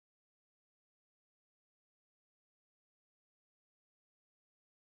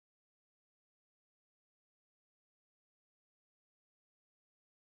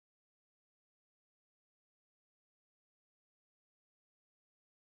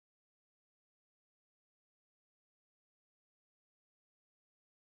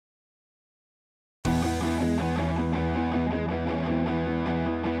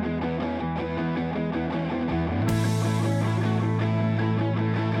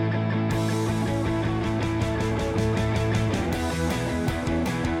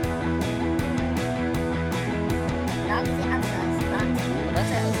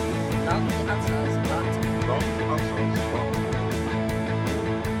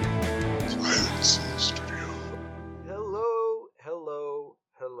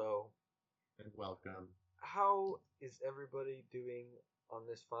welcome. How is everybody doing on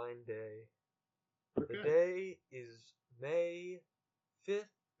this fine day? We're The good. day is May 5th,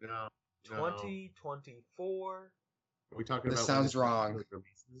 No. 2024. Are we talking This about sounds when this wrong. episode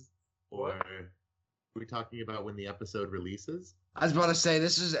releases? What? Or are we talking about when the episode releases? I was about to say,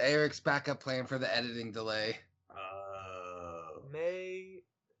 this is Eric's backup plan for the editing delay. May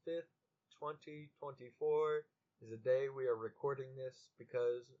 5th, 2024 is the day we are recording this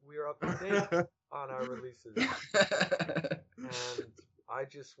because we are up to date on our releases. And I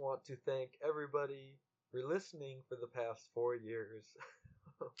just want to thank everybody for listening for the past 4 years.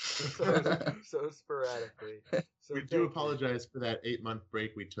 so sporadically. So We thank do you. apologize for that 8-month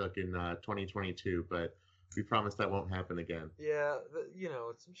break we took in 2022, but we promise that won't happen again. Yeah,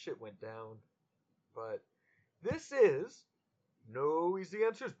 some shit went down. But this is No Easy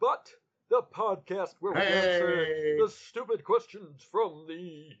Answers But, the podcast where we answer Hey! the stupid questions from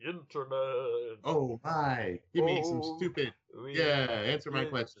the internet. Oh my! Give me some stupid. We Yeah, answer my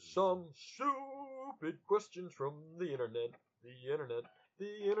get question. Some stupid questions from the internet. The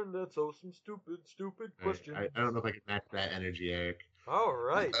internet, so some stupid questions. I don't know if I can match that energy, Eric. All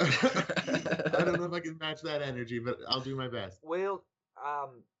right. I don't know if I can match that energy, but I'll do my best. Well,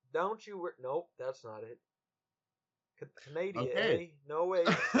 don't you worry. Nope, that's not it. Canadian, Okay. eh? No way.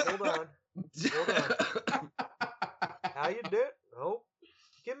 Hold on. How you do? Nope.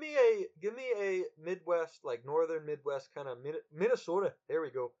 Give me a Midwest, like northern Midwest kind of Minnesota. There we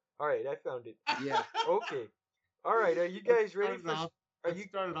go. All right, I found it. Yeah. Okay. All right, are you guys ready for? I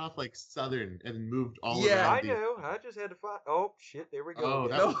started off like southern and moved all Yeah, around. I know. I just had to find. Oh shit! There we go. Oh,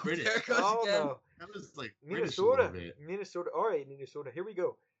 again. that was No, British. there it goes Oh again. no. That was like British a little Minnesota. bit. Minnesota. All right, Minnesota. Here we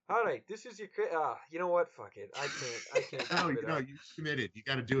go. All right, this is your. You know what? Fuck it. I can't. No, keep it up. you committed. You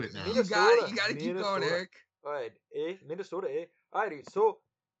got to do it now. You got it. You got to keep going, Minnesota. Eric. All right, Minnesota, Alrighty, so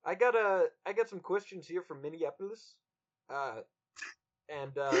I got some questions here from Minneapolis,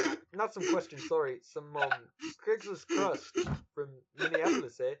 and not some questions, sorry, some Craigslist crust from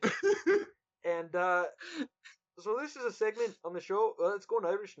Minneapolis, and so this is a segment on the show. Let's go in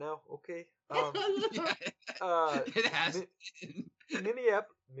Irish now, okay? It has.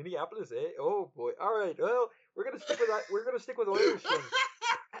 Minneapolis, Oh boy. All right. Well, we're gonna stick with that. We're gonna stick with Irish then.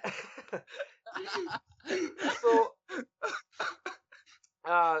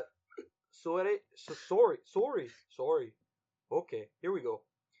 Sorry. Okay, here we go.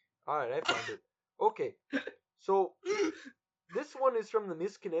 Alright, I found it. Okay, so this one is from the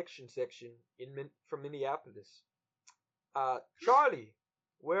misconnection section from Minneapolis. Charlie,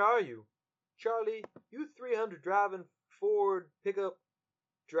 where are you? Charlie, you 300 driving Ford pickup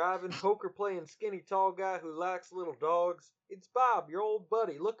driving poker playing skinny tall guy who likes little dogs. It's Bob, your old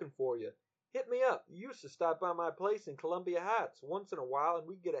buddy, looking for you. Hit me up. You used to stop by my place in Columbia Heights once in a while and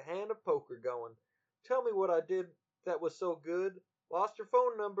we'd get a hand of poker going. Tell me what I did that was so good. Lost your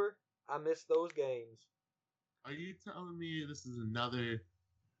phone number. I miss those games. Are you telling me this is another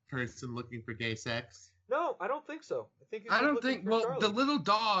person looking for gay sex? No, I don't think so. I think he's I just don't looking think. for Well, Charlie. the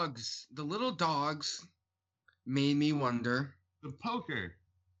little dogs made me wonder. The poker.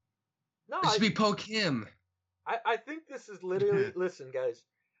 No, It should be poke him. I think this is literally. Listen, guys.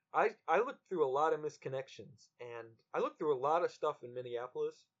 I looked through a lot of misconnections, and I looked through a lot of stuff in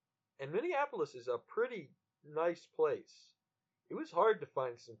Minneapolis, and Minneapolis is a pretty nice place. It was hard to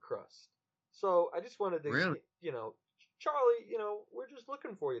find some crust, so I just wanted to, Really? Charlie, we're just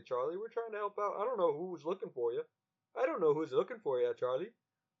looking for you, Charlie. We're trying to help out. I don't know who's looking for you. I don't know who's looking for you, Charlie.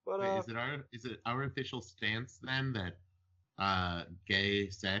 But Wait, is it our official stance then that gay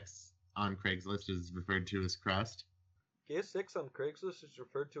sex on Craigslist is referred to as crust? gay sex on Craigslist is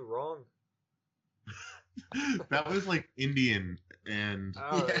referred to wrong. That was like Indian and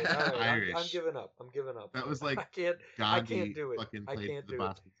All right. Irish. I'm giving up. That was like I can't Gandhi do it. fucking I played can't for the do it.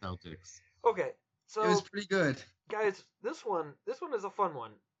 Boston Celtics. Okay, It was so pretty good. guys, this one is a fun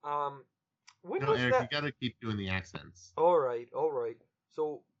one. When No, was Eric, that? you gotta keep doing the accents. All right.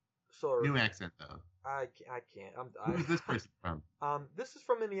 So sorry. New accent though. I can't. Who is this person from? This is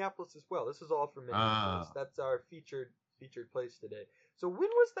from Minneapolis as well. This is all from Minneapolis. Ah. That's our featured place today. So when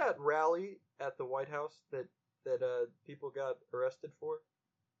was that rally at the White House that people got arrested for?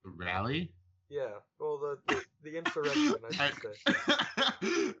 The rally? Yeah. Well, the insurrection, I should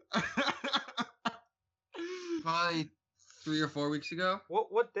say. Probably 3 or 4 weeks ago.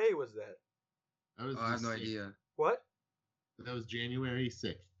 What day was that? That was Oh, I have the no 6th. idea. What? That was January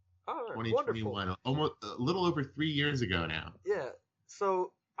 6th, Oh, wonderful. 2021. Almost a little over 3 years ago now. Yeah.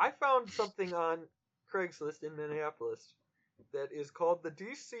 So I found something on Craigslist in Minneapolis that is called the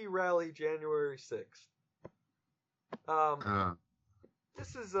DC Rally January 6th.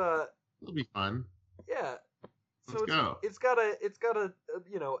 This is It'll be fun. Yeah. So Let's go. it's got a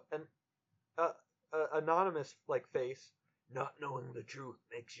you know an anonymous like face. Not knowing the truth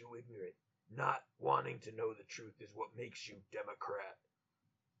makes you ignorant. Not wanting to know the truth is what makes you Democrat.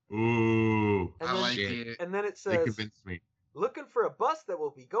 Ooh. And I then, like shit. it. and then it They says, convinced me. looking for a bus that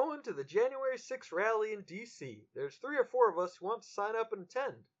will be going to the January 6th rally in D.C. There's 3 or 4 of us who want to sign up and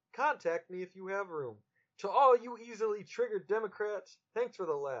attend. Contact me if you have room. To all you easily triggered Democrats, thanks for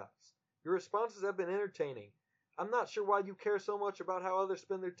the laughs. Your responses have been entertaining. I'm not sure why you care so much about how others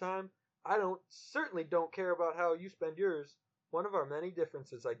spend their time. I certainly don't care about how you spend yours. One of our many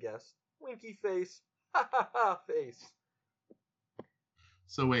differences, I guess. Winky face. Ha ha ha face.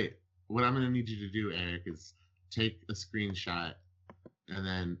 So wait, what I'm gonna need you to do, Eric, is take a screenshot and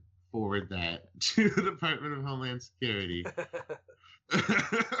then forward that to the Department of Homeland Security.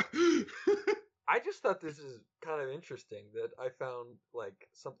 I just thought this is kind of interesting that I found like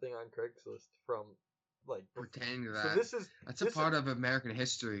something on Craigslist from like Pertaining to so that. this is That's a this part of American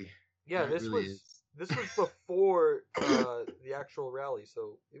history. yeah, It this really was is. this was before the actual rally,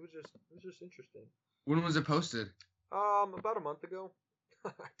 so it was just interesting. When was it posted? About a month ago.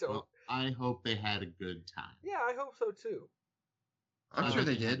 I don't. Well, I hope they had a good time. Yeah, I hope so too. I'm I sure hope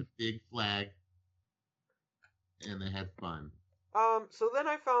they had did. a big flag, and they had fun. So then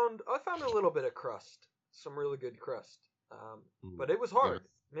I found a little bit of crust, some really good crust. Ooh, But it was hard.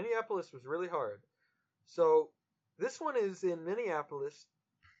 Minneapolis was really hard. So this one is in Minneapolis,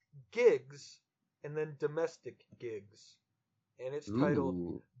 gigs, and then domestic gigs, and it's titled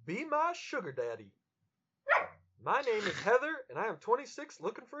Ooh. "Be My Sugar Daddy." My name is Heather, and I am 26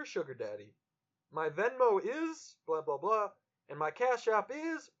 looking for a sugar daddy. My Venmo is blah blah blah, and my Cash App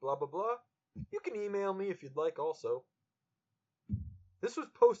is blah blah blah. You can email me if you'd like also. This was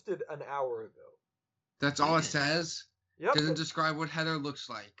posted an hour ago. That's all it says? Yep. Doesn't describe what Heather looks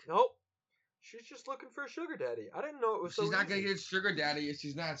like. Nope. She's just looking for a sugar daddy. I didn't know it was so She's not gonna easy. get sugar daddy if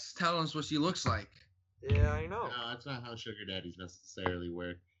she's not telling us what she looks like. Yeah, I know. No, that's not how sugar daddies necessarily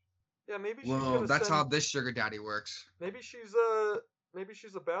work. Yeah, maybe she's Well, gonna that's send... how this sugar daddy works. Maybe she's a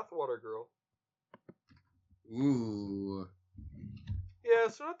bathwater girl. Ooh. Yeah,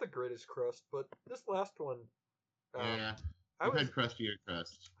 it's not the greatest crust, but this last one, Yeah, I I've was had crustier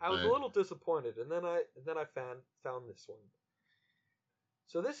crust. I was a but little disappointed, and then I found this one.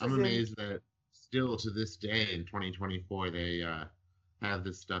 So this I'm is amazed that still to this day in 2024 they have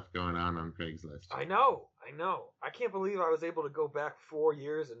this stuff going on Craigslist. I know. I can't believe I was able to go back 4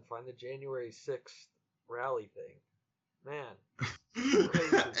 years and find the January 6th rally thing. Man,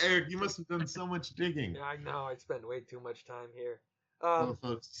 Eric, you must have done so much digging. yeah, I know. I spent way too much time here. Well,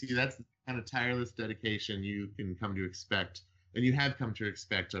 folks, see, that's the kind of tireless dedication you can come to expect, and you have come to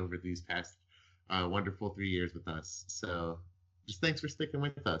expect over these past wonderful 3 years with us. So just thanks for sticking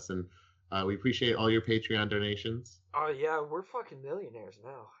with us, and we appreciate all your Patreon donations. Oh yeah, we're fucking millionaires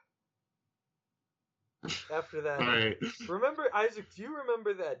now. After that, All right. remember Isaac? Do you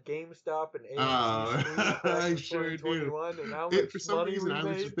remember that GameStop and AMC Oh, squeeze back I in sure do. 2021 and how much For some money reason, we I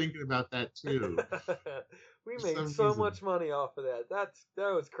made? was just thinking about that too. We For made some so reason. much money off of that.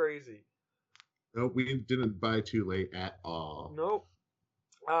 That was crazy. Nope, we didn't buy too late at all. Nope.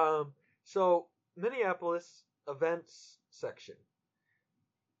 So Minneapolis events section.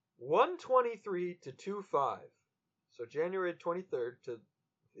 123 to 25. So January 23rd to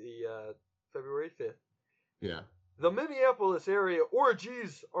the February 5th. Yeah. The Minneapolis area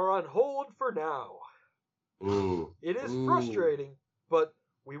orgies are on hold for now. Ooh. It is Ooh. frustrating, but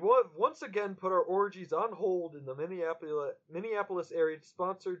we will once again put our orgies on hold in the Minneapolis area,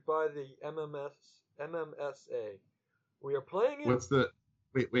 sponsored by the MMSA. We are playing it. What's the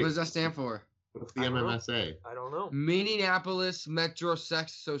wait? What does that stand for? What's the I don't know. MMSA? I don't know. Minneapolis Metro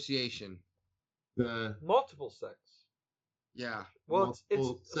Sex Association. The Multiple sex. Yeah. Well, it's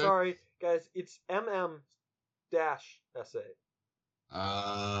Multiple sex? sorry guys, it's MM-SA.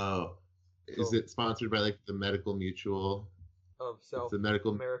 oh, is So- it sponsored by like the Medical Mutual? Of It's South the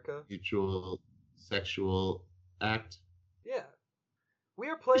Medical America. Mutual Sexual Act. Yeah. We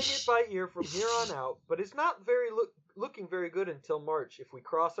are playing it by ear from here on out, but it's not looking very good until March. If we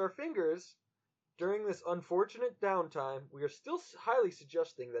cross our fingers, during this unfortunate downtime, we are still highly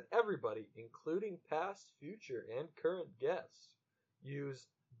suggesting that everybody, including past, future, and current guests, use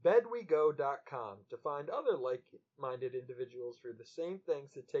bedwego.com to find other like-minded individuals for the same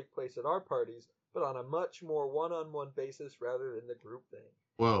things that take place at our parties, but on a much more one-on-one basis rather than the group thing.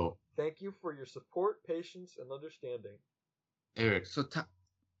 Whoa, Thank you for your support, patience, and understanding. Eric, So can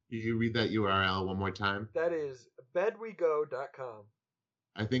you read that URL one more time? That is bedwego.com.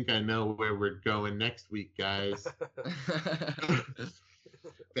 I think I know where we're going next week, guys.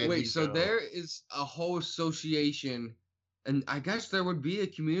 Wait, so there is a whole association, and I guess there would be a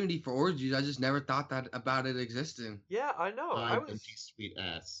community for orgies. I just never thought that about it existing. Yeah, I know. Empty sweet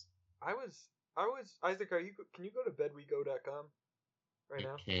ass. I was Isaac. Can you go to bedwego.com right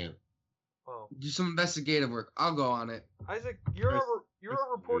now? I can't. Oh, Do some investigative work. I'll go on it. Isaac, you're a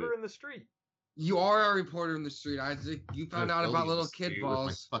reporter in the street. You are a reporter in the street, Isaac. You found out about little kid balls.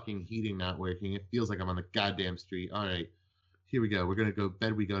 With my fucking heating not working. It feels like I'm on the goddamn street. All right, here we go. We're gonna go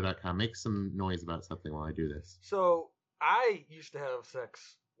bedwego.com. Make some noise about something while I do this. So I used to have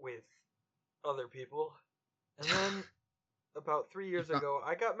sex with other people, and then about 3 years ago,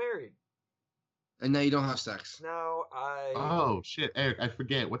 I got married. And now you don't have sex. Now I. Oh shit, Eric! I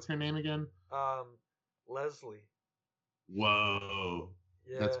forget. What's her name again? Leslie. Whoa.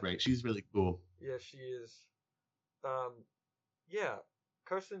 Yeah. That's right. She's really cool. Yeah, she is. Yeah,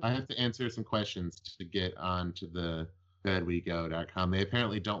 Carson. I have to answer some questions to get onto the bedwego.com. They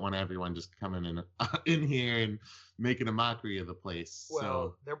apparently don't want everyone just coming in here and making a mockery of the place. Well,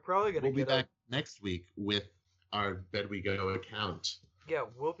 so they're probably gonna. We'll be back next week with our Bedwego account. Yeah,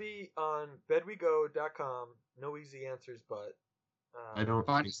 we'll be on bedwego.com. No easy answers, but I don't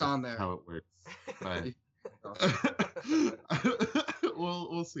find think us on that's there. how it works. But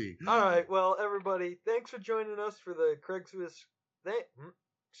we'll see. All right. Well, everybody, thanks for joining us for the Craigslist.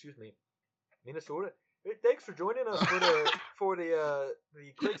 Minnesota. Thanks for joining us for the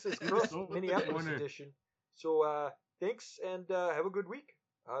Craigslist Cross Minneapolis edition. So thanks and have a good week.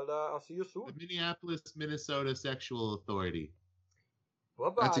 I'll see you soon. The Minneapolis, Minnesota Sexual Authority.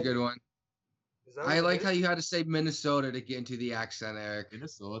 Bye-bye. That's a good one. I like how you had to say Minnesota to get into the accent, Eric.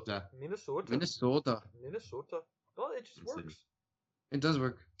 Minnesota. Well, it just works. It does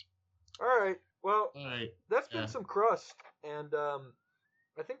work. All right. Well, that's been some crust, and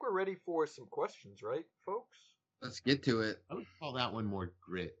I think we're ready for some questions, right, folks? Let's get to it. I would call that one more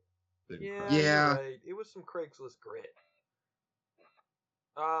grit than crust. Yeah. Right. It was some Craigslist grit.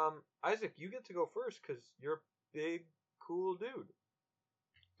 Isaac, you get to go first because you're a big, cool dude.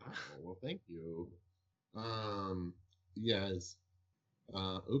 Oh, well, thank you. Yes.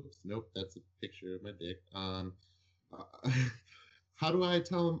 Oops, nope, that's a picture of my dick. How do I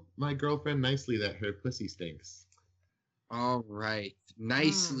tell my girlfriend nicely that her pussy stinks? All right.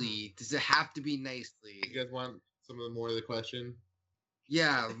 Nicely. Does it have to be nicely? You guys want some of the more of the question?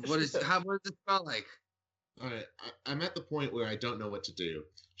 Yeah. What does it smell like? All right. I'm at the point where I don't know what to do.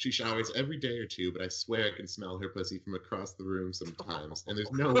 She showers every day or two, but I swear I can smell her pussy from across the room sometimes, and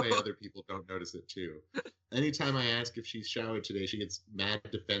there's no way other people don't notice it too. Anytime I ask if she's showered today, she gets mad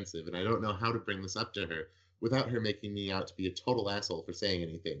defensive, and I don't know how to bring this up to her without her making me out to be a total asshole for saying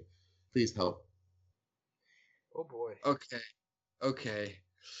anything. Please help. Oh boy. Okay.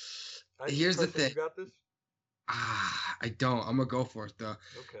 Here's the thing. You got this? I don't. I'm gonna go for it though.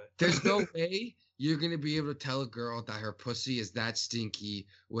 Okay. There's no way you're gonna be able to tell a girl that her pussy is that stinky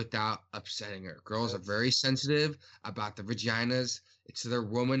without upsetting her. Girls are very sensitive about the vaginas. It's their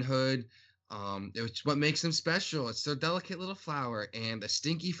womanhood. It's what makes them special. It's their delicate little flower, and the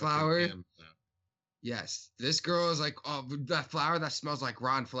stinky flower. Yes, this girl is like, oh, that flower that smells like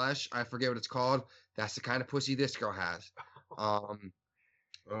rotten flesh. I forget what it's called. That's the kind of pussy this girl has.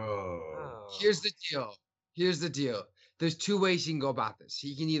 Here's the deal. There's two ways you can go about this.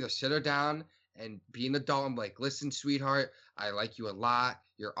 He can either sit her down and be an adult and be like, listen, sweetheart, I like you a lot.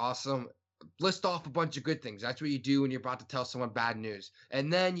 You're awesome. List off a bunch of good things. That's what you do when you're about to tell someone bad news.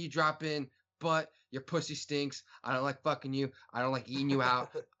 And then you drop in, but your pussy stinks. I don't like fucking you. I don't like eating you out.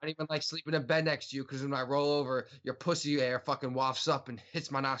 I don't even like sleeping in bed next to you because when I roll over, your pussy air fucking wafts up and hits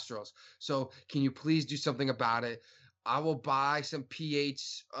my nostrils. So can you please do something about it? I will buy some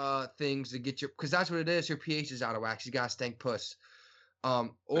pH things to get your, because that's what it is. Your pH is out of whack. You got a stank puss.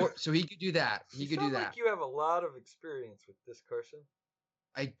 Or so he could do that. He could do that. Like you have a lot of experience with this, Carson.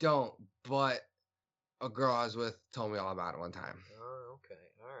 I don't, but a girl I was with told me all about it one time. Oh, okay.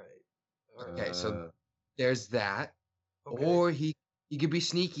 All right. Okay, so there's that. Okay. Or he could be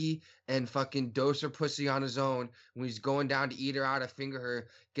sneaky and fucking dose her pussy on his own when he's going down to eat her out or finger her.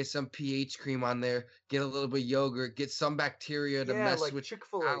 Get some pH cream on there. Get a little bit of yogurt. Get some bacteria to mess like with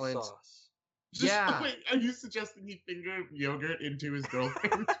Chick-fil-A balance. sauce. Yeah. Wait, are you suggesting he fingered yogurt into his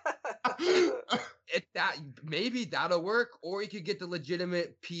girlfriend? Maybe that'll work. Or you could get the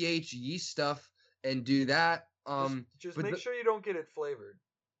legitimate pH yeast stuff and do that. Just make sure you don't get it flavored.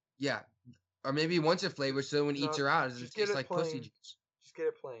 Yeah. Or maybe once it flavored, so when he eats her out, it doesn't taste like pussy juice. Just get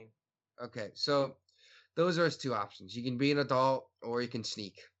it plain. Okay, so those are his two options. You can be an adult, or you can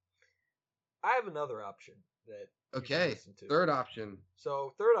sneak. I have another option that you can listen to. Third option.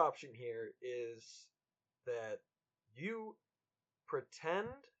 So third option here is that you pretend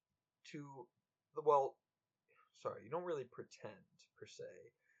to, well, sorry, you don't really pretend per se,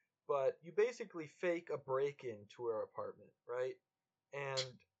 but you basically fake a break-in to her apartment, right? And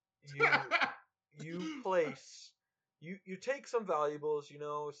you place you take some valuables,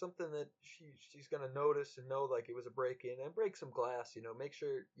 something that she's gonna notice and know like it was a break-in, and break some glass, make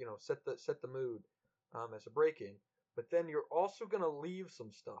sure set the mood as a break-in. But then you're also gonna leave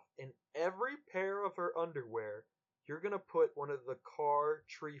some stuff in every pair of her underwear. You're gonna put one of the car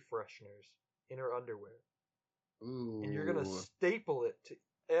tree fresheners in her underwear, and you're gonna Ooh. staple it to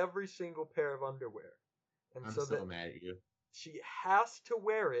every single pair of underwear, and I'm so so that mad at you. she has to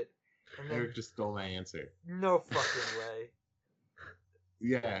wear it. And then Eric just stole my answer. no fucking way.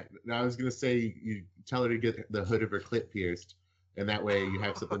 Yeah, I was gonna say you tell her to get the hood of her clip pierced, and that way you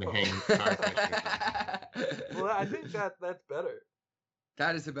have something to hang car fresheners on. Well, I think that's better.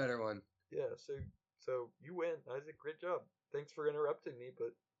 That is a better one. Yeah, so you win, Isaac. Great job. Thanks for interrupting me,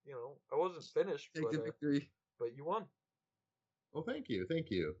 but I wasn't finished. Take the victory. But you won. Well, thank you.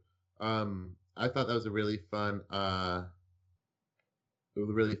 I thought that was a really fun. It was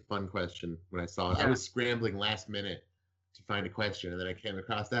a really fun question when I saw it. Yeah. I was scrambling last minute to find a question, and then I came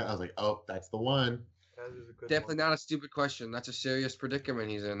across that. I was like, "Oh, that's the one." That is a good Definitely one. not a stupid question. That's a serious predicament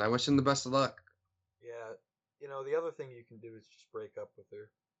he's in. I wish him the best of luck. Yeah, the other thing you can do is just break up with her.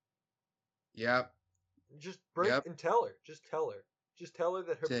 Yep. Just break and tell her. Just tell her. Just tell her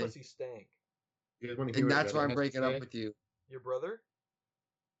that her Say. pussy stank. You guys want to hear And what that's why Reddit I'm has to breaking up say? with you. Your brother?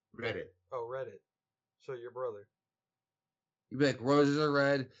 Reddit. Oh, Reddit. So your brother. You'd be like, roses are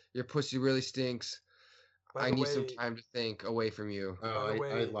red. Your pussy really stinks. By I the need some way, time to think away from you. Oh, By the I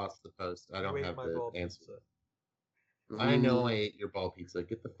way, lost the post. I you don't ate have my the ball answer. pizza. I know Ooh. I ate your ball pizza.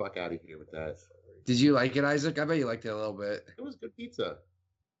 Get the fuck out of here with that. Sorry. Did you like it, Isaac? I bet you liked it a little bit. It was good pizza.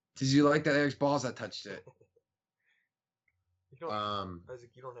 Did you like that Eric's balls that touched it? You don't, Isaac,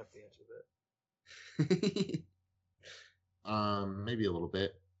 you don't have to answer that. Maybe a little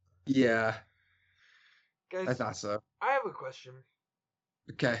bit. Yeah, Guys, I thought so. I have a question.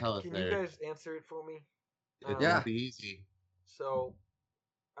 Okay. Tell us, Can you Eric. guys answer it for me? It Yeah. won't be easy. So,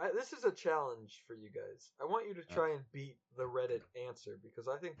 this is a challenge for you guys. I want you to try and beat the Reddit answer because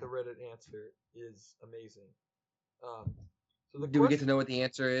I think the Reddit answer is amazing. So the Do we get to know what the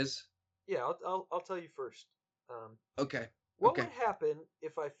answer is? Yeah, I'll tell you first. Okay. What Okay. would happen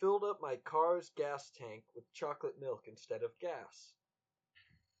if I filled up my car's gas tank with chocolate milk instead of gas?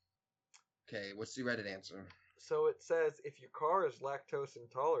 Okay, what's the Reddit answer? So it says if your car is lactose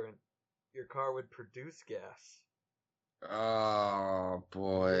intolerant, your car would produce gas. Oh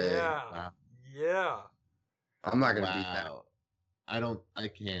boy. Yeah. Wow. Yeah. I'm not gonna beat that. I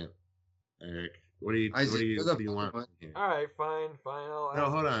can't, Eric. What do you Isaac, you're the want one. from here? All right, fine. I'll No,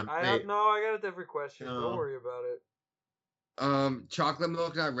 ask hold it. on, I wait. got a different question. No. Don't worry about it. Chocolate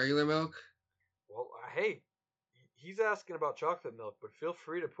milk, not regular milk. Well, hey, he's asking about chocolate milk, but feel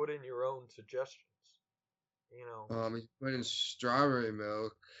free to put in your own suggestions. You put in strawberry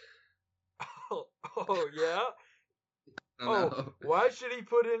milk. Oh yeah. I don't know. Why should he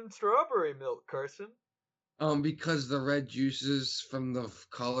put in strawberry milk, Carson? Because the red juices from the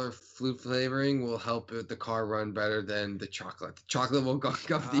color fruit flavoring will help the car run better than the chocolate. The chocolate will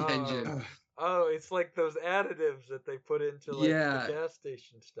gunk up the engine. Oh, it's like those additives that they put into like Yeah. the gas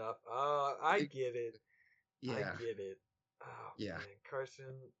station stuff. I get it. Yeah. I get it. Oh, Yeah. man,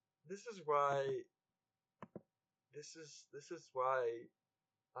 Carson, this is why This is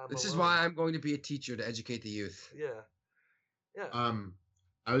alone. why I'm going to be a teacher to educate the youth. Yeah.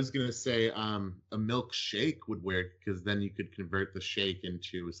 I was gonna say a milkshake would work because then you could convert the shake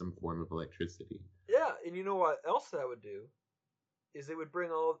into some form of electricity. Yeah, and you know what else that would do? Is it would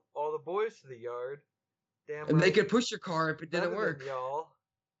bring all the boys to the yard. Damn And they right. could push your car if it didn't Better work. than y'all.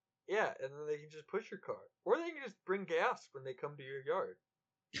 Yeah, and then they can just push your car. Or they can just bring gas when they come to your yard.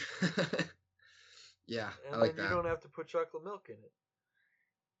 Yeah, And I like then that. you don't have to put chocolate milk in it.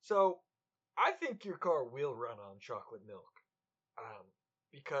 So, I think your car will run on chocolate milk.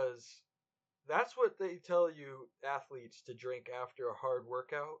 Because that's what they tell you athletes to drink after a hard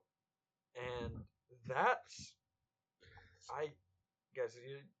workout. And that's... I've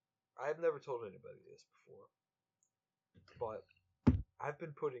never told anybody this before. But I've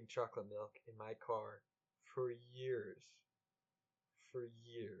been putting chocolate milk in my car for years.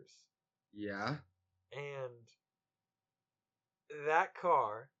 Yeah. And that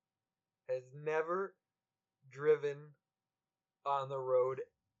car has never driven on the road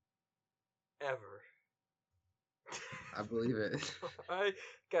ever. I believe it.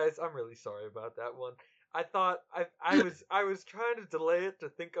 Guys, I'm really sorry about that one. I thought I was trying to delay it to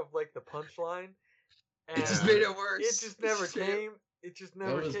think of like the punchline. And It just made it worse. it just never Say it. came, It just That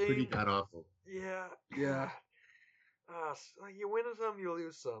never was came. pretty god awful. Yeah. Yeah. You win some, you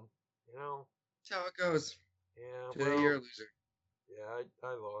lose some. You know. That's how it goes. Yeah. Today Well. you're a loser. Yeah,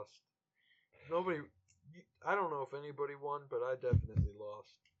 I lost. Nobody. I don't know if anybody won, but I definitely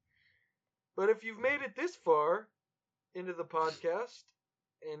lost. But if you've made it this far into the podcast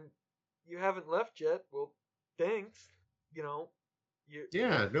and you haven't left yet, well, thanks. You know.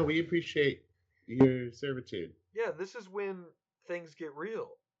 Yeah, no, we appreciate your servitude, Yeah, this is when things get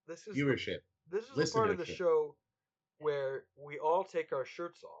real. This is viewership. this is the part of the listenership. show where we all take our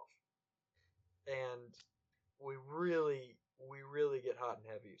shirts off, and we really get hot and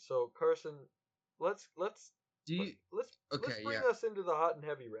heavy. So Carson, let's Do you? let's Okay, bring yeah. us into the hot and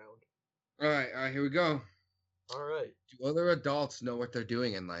heavy round. All right, here we go. All right. Do other adults know what they're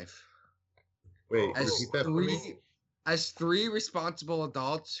doing in life? Wait, Oh, repeat that for me. As three responsible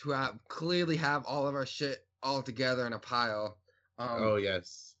adults who clearly have all of our shit all together in a pile. Oh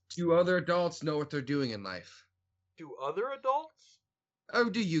yes. Do other adults know what they're doing in life? Do other adults? Oh,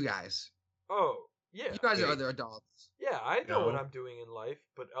 do you guys? Oh, yeah. You guys are Wait. other adults. Yeah, I know what No. I'm doing in life,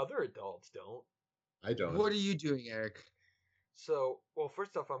 but other adults don't. I don't. What are you doing, Eric? So, well,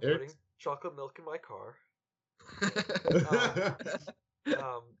 first off, I'm Eric? putting chocolate milk in my car.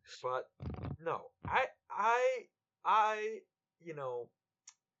 Oh, But no, you know,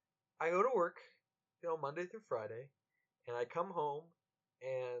 I go to work, Monday through Friday, and I come home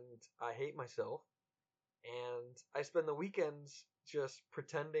and I hate myself, and I spend the weekends just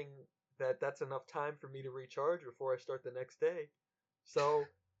pretending that that's enough time for me to recharge before I start the next day. So,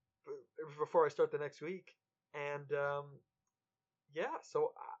 before I start the next week, and yeah,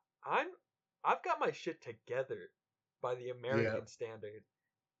 so I've got my shit together by the American standard.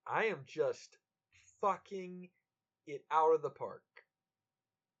 I am just fucking it out of the park.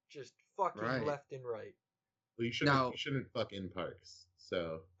 Just fucking Right. left and right. well, you shouldn't. Now- You shouldn't fuck in parks.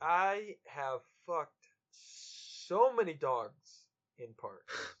 So I have fucked so many dogs in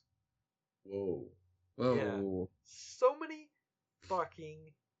parks. whoa. Whoa. So many fucking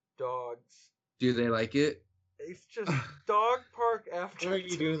dogs. Do they like it? It's just dog park after. Why are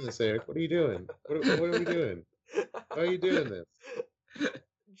you doing this, Eric? What are you doing? What are we doing? Why are you doing this?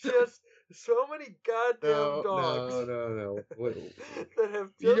 Just so many goddamn No, dogs. no. What, that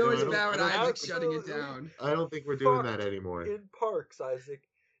have You just know No, it's I don't- bad when I don't Isaac's think- shutting it absolutely down. I don't think we're doing Fucked that anymore. in parks, Isaac.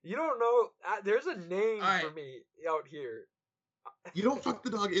 You don't know. There's a name Alright. for me out here. You don't fuck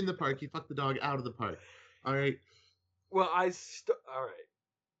the dog in the park. You fuck the dog out of the park. All right. Well, all right.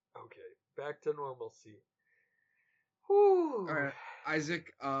 Okay, back to normalcy. Whew. All right,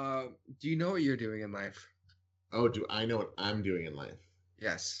 Isaac. Do you know what you're doing in life? Oh, do I know what I'm doing in life?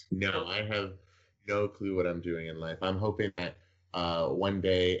 Yes. No, I have no clue what I'm doing in life. I'm hoping that one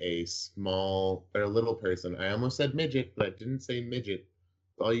day a small or a little person, I almost said midget, but I didn't say midget.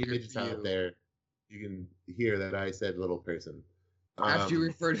 All you Good midgets for you. out there, you can hear that I said little person. After you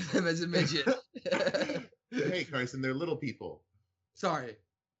refer to them as a midget. Hey, Carson, they're little people. Sorry.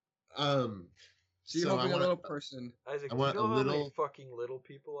 Um, So you're So I hoping a wanna- little person. Isaac, I do you want know a how many little- fucking little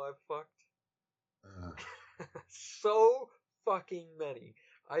people I've fucked? uh, So fucking many.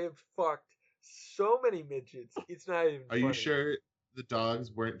 I have fucked so many midgets. It's not even. are you funny. sure the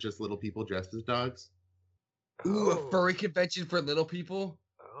dogs weren't just little people dressed as dogs? Ooh, Oh. a furry convention for little people?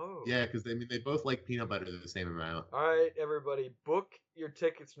 Oh. Yeah, because they both like peanut butter the same amount. All right, everybody, book your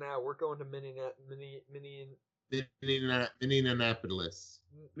tickets now. We're going to Minneapolis.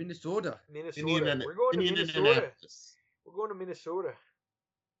 Minnesota. Minnesota. We're going to Minnesota. We're going to Minnesota.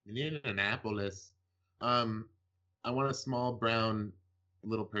 Minneapolis. I want a small brown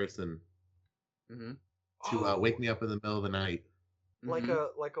little person Mm-hmm. to Oh, wake me up in the middle of the night like a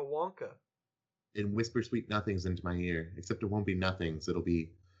Wonka. and whisper sweet nothings into my ear. Except it won't be nothings. It'll be,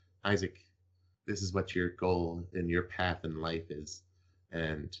 Isaac, this is what your goal and your path in life is.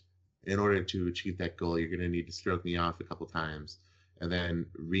 And in order to achieve that goal, you're going to need to stroke me off a couple times and then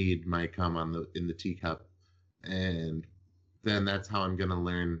read my cum in the teacup. And then that's how I'm going to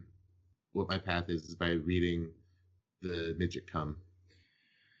learn what my path is by reading the midget cum.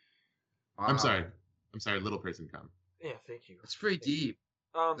 I'm sorry, little person cum. Yeah, thank you. That's pretty deep.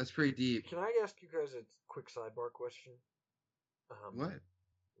 That's pretty deep. Can I ask you guys a quick sidebar question? What?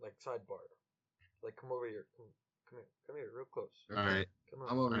 Like sidebar. Like come over here. Come here, real close. All right, Come on.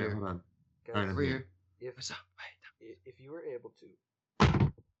 I'm over all right, here. hold on. Guys, all right, Over here. if What's up? if you were able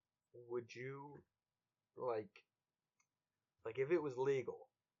to, would you like if it was legal,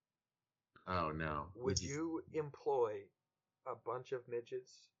 Oh no. would This is- you employ a bunch of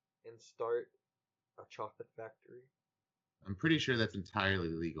midgets and start a chocolate factory? I'm pretty sure that's entirely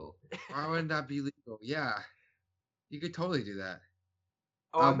legal. Why would that be legal? Yeah. You could totally do that.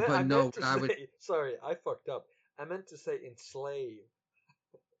 Oh, I But no, meant to what I would. say. Sorry, I fucked up. I meant to say enslave.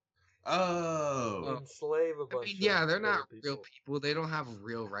 Oh, Enslave a I bunch mean, of yeah, they're not little real people. people. They don't have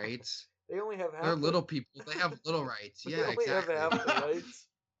real rights. They only have They're half the. little people. They have little rights. They Yeah, only have exactly. half the rights.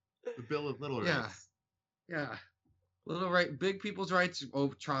 the Bill of Little Yeah, Rights. yeah. Little right, big people's rights.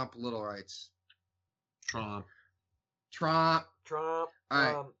 Oh, Trump, little rights. Trump. Trump. Trump. All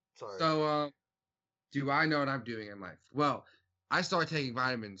right. Sorry. So, do I know what I'm doing in life? Well, I started taking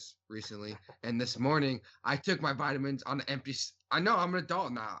vitamins recently, and this morning I took my vitamins on an empty. I know I'm an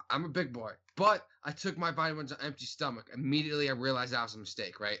adult now. I'm a big boy, but I took my vitamins on an empty stomach. Immediately, I realized that was a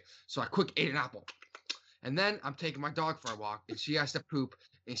mistake. Right, so I quick ate an apple, and then I'm taking my dog for a walk, and she has to poop,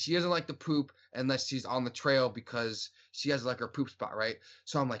 and she doesn't like to poop unless she's on the trail because she has like her poop spot, right?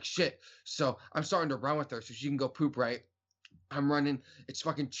 So I'm like, shit. So I'm starting to run with her so she can go poop, right? I'm running. It's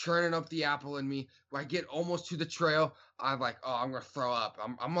fucking churning up the apple in me. When I get almost to the trail, I'm like, oh, I'm gonna throw up.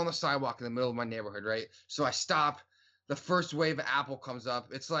 I'm on the sidewalk in the middle of my neighborhood, right? So I stop. The first wave of apple comes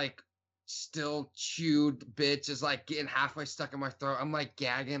up. It's like still chewed, bitch. Is like getting halfway stuck in my throat. I'm like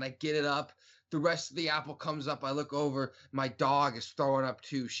gagging. I get it up. The rest of the apple comes up. I look over. My dog is throwing up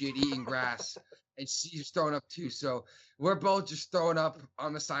too. She had eaten grass, and she's throwing up too. So we're both just throwing up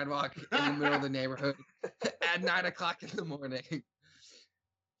on the sidewalk in the middle of the neighborhood at 9 o'clock in the morning.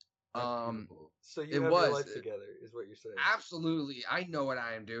 That's Um, beautiful. So you it have your was life together, is what you're saying. absolutely. I know what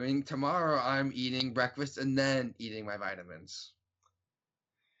I am doing. Tomorrow, I'm eating breakfast and then eating my vitamins.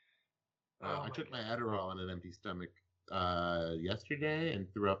 Oh I my took my God. Adderall on an empty stomach yesterday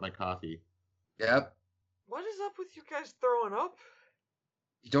and threw up my coffee. Yep. What is up with you guys throwing up?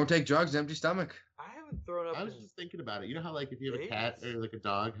 You don't take drugs, empty stomach. I haven't thrown up I was in. just thinking about it. You know how, like, if you have a cat days? or like a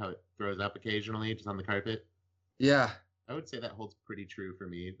dog, how it throws up occasionally just on the carpet? Yeah. I would say that holds pretty true for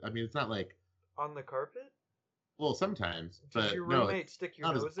me. I mean, it's not like, On the carpet? well, sometimes, Did but your no, roommate it's stick your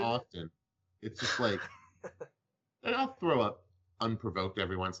not as nose in often. It's just like, and I'll throw up unprovoked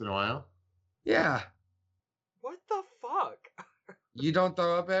every once in a while. Yeah. What the fuck? You don't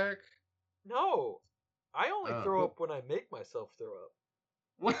throw up, Eric? No. I only Oh. throw up when I make myself throw up.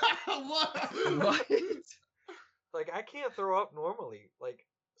 What? What? Like I can't throw up normally. Like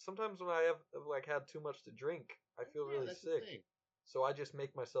sometimes when I have like had too much to drink, I feel Yeah, really that's the sick. thing. So I just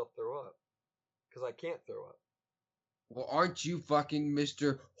make myself throw up because I can't throw up. Well, aren't you fucking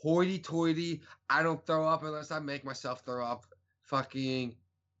Mr. Hoity-toity? I don't throw up unless I make myself throw up. Fucking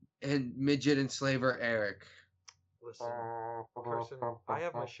and midget enslaver Eric. Listen, person, I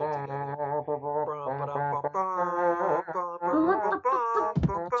have my shit together.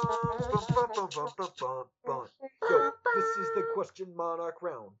 Yo, this is the question monarch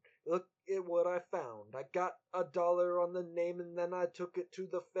round. Look at what I found. I got $1 on the name and then I took it to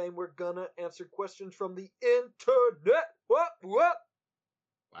the fame. We're gonna answer questions from the internet. What?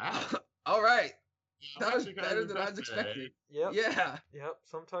 Wow. All right. I'm That was actually kinda better than I was impressed today. expecting. Yep. Yeah. Yep.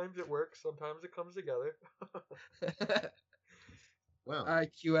 Sometimes it works. Sometimes it comes together. Well, All right,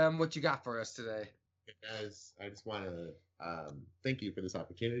 QM, what you got for us today? guys, I just want to thank you for this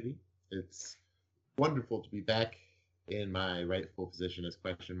opportunity. It's wonderful to be back in my rightful position as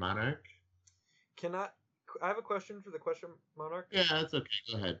Question Monarch. I have a question for the question monarch. Yeah, that's okay.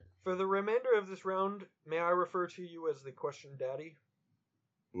 Go ahead. For the remainder of this round, may I refer to you as the question daddy?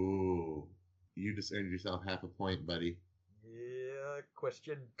 Ooh, you just earned yourself half a point, buddy. Yeah,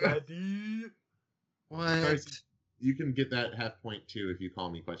 question daddy. What? Carson, you can get that half point too if you call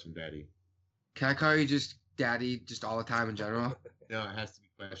me Question Daddy. Can I call you just daddy just all the time in general? No, it has to be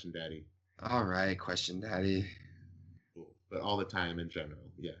Question Daddy. All right, question daddy. Cool. But all the time in general,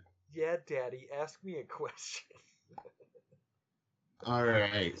 yeah. Yeah, daddy, ask me a question. All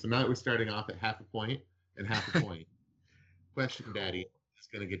right. So now we're starting off at half a point and half a point. Question Daddy is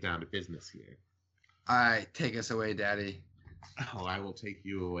going to get down to business here. All right, take us away, daddy. Oh, I will take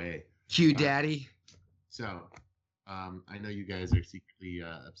you away. Q daddy. So, I know you guys are secretly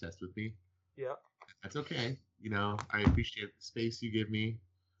obsessed with me. Yep. That's okay. You know, I appreciate the space you give me,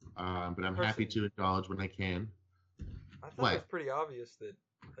 but I'm happy to indulge when I can. I thought What? it was pretty obvious that,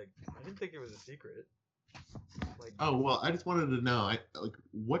 like, I didn't think it was a secret. Like, Oh well, I just wanted to know,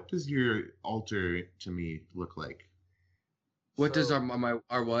 what does your altar to me look like? What does so,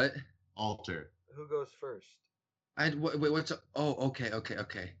 our what? Altar. who goes first? Wait, what's okay.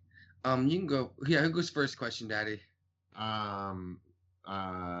 You can go. Yeah, who goes first? Question, daddy.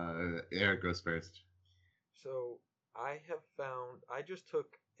 Eric goes first. So I just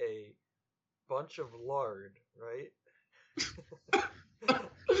took a bunch of lard, right?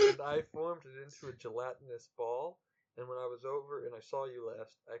 And I formed it into a gelatinous ball. And when I was over and I saw you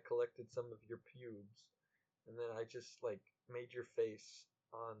last, I collected some of your pubes. And then I just, like, made your face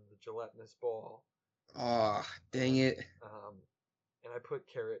on the gelatinous ball. Oh, dang it. And I put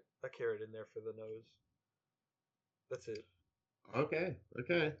a carrot in there for the nose. That's it. Okay.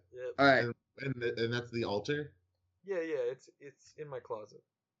 Yep. All right. And that's the altar. Yeah. It's in my closet.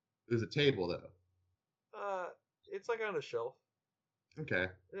 There's a table though. It's like on a shelf. Okay.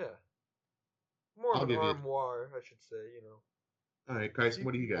 Yeah. More I'll of an give you. armoire, I should say. All right, Carson.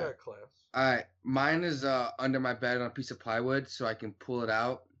 What do you got? Class. All right. Mine is under my bed on a piece of plywood, so I can pull it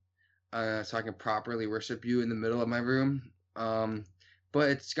out, so I can properly worship you in the middle of my room. But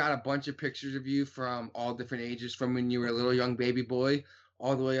it's got a bunch of pictures of you from all different ages, from when you were a little young baby boy,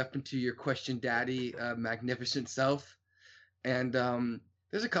 all the way up into your question daddy, magnificent self. And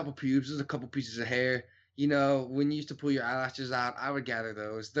there's a couple pubes, there's a couple pieces of hair. You know, when you used to pull your eyelashes out, I would gather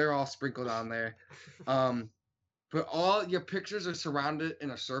those. They're all sprinkled on there. But all your pictures are surrounded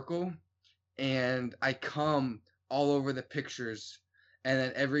in a circle, and I come all over the pictures. And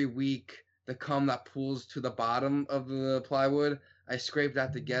then every week, the cum that pulls to the bottom of the plywood, I scrape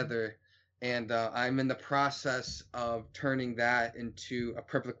that together. And I'm in the process of turning that into a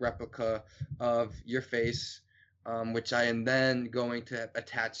perfect replica of your face, which I am then going to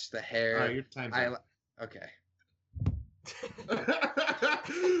attach the hair. Your time's up. Okay.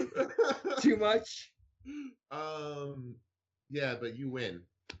 Too much? Yeah, but you win.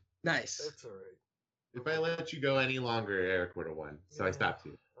 Nice. That's all right. If I let you go any longer, Eric would have won. So I stopped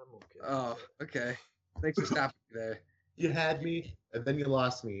you. I'm okay. Oh, okay. Thanks for stopping me there. You had me, and then you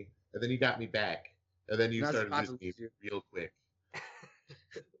lost me, and then you got me back, and then you started losing me real quick.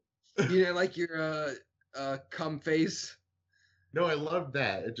 You didn't like your cum face? No, I loved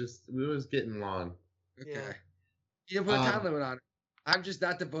that. It was getting long. Okay. Yeah. You didn't put a time limit on it. I'm just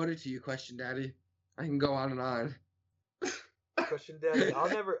that devoted to you, question daddy. I can go on and on. Question daddy.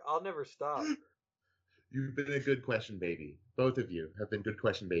 I'll never stop. You've been a good question baby. Both of you have been good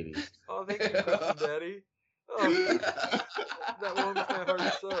question babies. Oh, thank you, question daddy. Oh, that warms my heart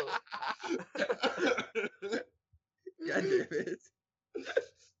so. God damn it.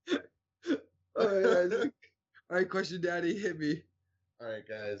 All right, Isaac. All right, question daddy, hit me. All right,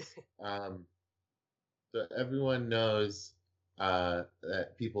 guys. So everyone knows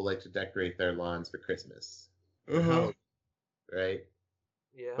that people like to decorate their lawns for Christmas. Uh-huh. Right?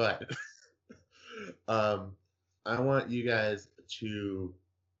 Yeah. But I want you guys to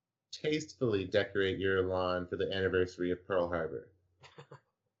tastefully decorate your lawn for the anniversary of Pearl Harbor.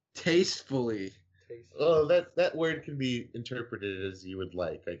 Tastefully. Oh, that word can be interpreted as you would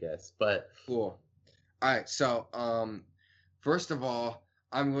like, I guess. But cool. All right, so first of all,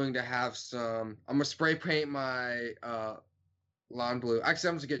 I'm going to spray paint my lawn blue. Actually,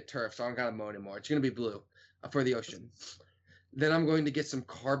 I'm just gonna get turf, so I don't gotta mow anymore. It's gonna be blue for the ocean. Then I'm going to get some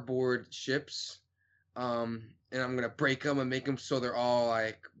cardboard ships, and I'm gonna break them and make them so they're all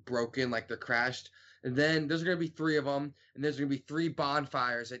like broken, like they're crashed. And then there's gonna be 3 of them, and there's gonna be 3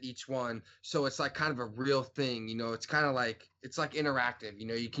 bonfires at each one. So it's like kind of a real thing, you know. It's kind of like interactive, you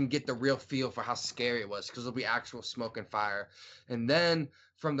know. You can get the real feel for how scary it was because there'll be actual smoke and fire. And then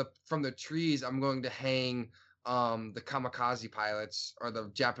from the trees, I'm going to hang the kamikaze pilots or the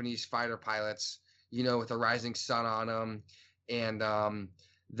Japanese fighter pilots, you know, with the rising sun on them. And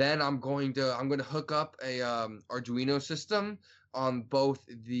then I'm going to hook up a Arduino system on both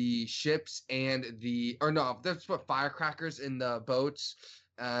the ships and let's put firecrackers in the boats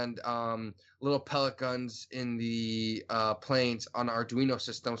and little pellet guns in the planes on the Arduino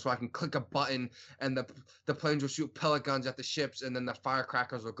system, so I can click a button and the planes will shoot pellet guns at the ships, and then the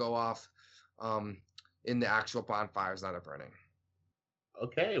firecrackers will go off in the actual bonfires that are burning.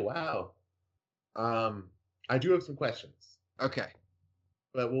 Okay, wow. I do have some questions. Okay.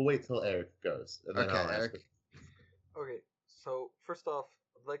 But we'll wait till Eric goes, and then I'll ask Eric. Okay, so first off,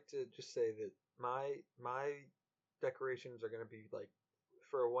 I'd like to just say that my decorations are gonna be like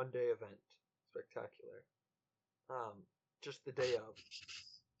for a 1-day event, spectacular. Just the day of.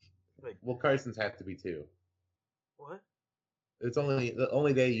 Like, well, Carson's have to be too. What? It's the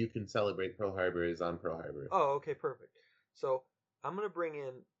only day you can celebrate Pearl Harbor is on Pearl Harbor. Oh, okay, perfect. So I'm gonna bring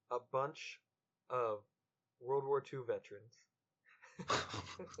in a bunch of World War II veterans.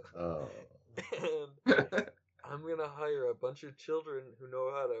 Oh. And I'm gonna hire a bunch of children who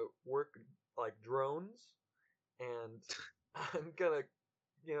know how to work like drones, and I'm gonna,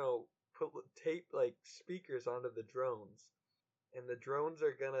 put tape like speakers onto the drones, and the drones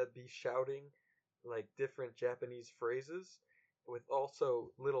are gonna be shouting like different Japanese phrases with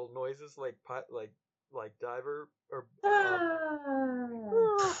also little noises like diver or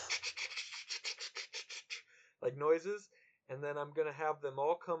like noises, and then I'm gonna have them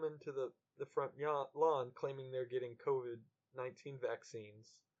all come into the front lawn claiming they're getting COVID 19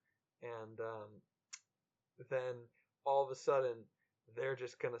 vaccines, and then all of a sudden they're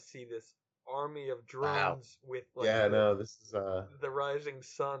just gonna see this army of Wow. drones with like Yeah, no, this is the rising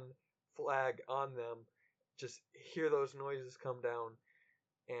sun flag on them. Just hear those noises come down,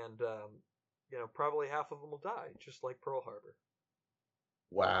 and probably half of them will die, just like Pearl Harbor.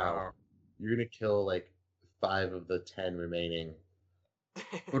 wow. You're gonna kill like 5 of the 10 remaining.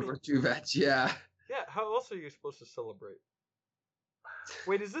 World War II vets, yeah. Yeah, how else are you supposed to celebrate?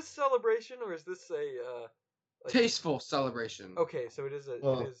 Wait, is this celebration or is this a like, Tasteful celebration. Okay, so it is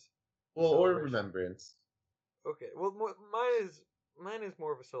Well, it is Well, or celebration. remembrance. Okay, well mine is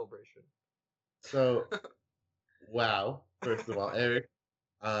more of a celebration. So, wow. First of all, Eric.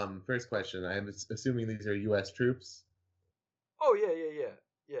 First question. I'm assuming these are U.S. troops. Oh yeah.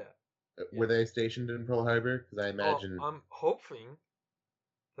 Were they stationed in Pearl Harbor? Because I imagine. Oh, I'm hoping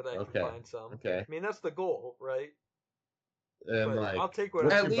that I Okay, can find some. okay. I mean that's the goal, right? And But like, I'll take what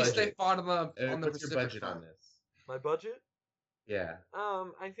what's I At your can least budget? they fought on the Eric, what's your Pacific budget front. on this? My budget? Yeah,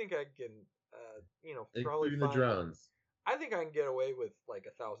 I think I can probably including the find. drones I think I can get away with like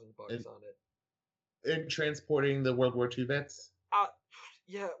 $1,000 And- on it. and transporting the World War II vets.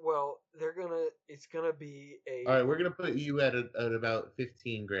 Yeah, well, it's gonna be a. All right, we're gonna put you at about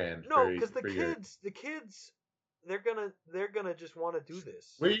 15 grand. No, for, because for your... the kids, they're gonna just want to do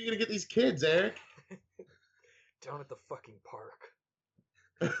this. Where are you gonna get these kids, Eric? Down at the fucking park.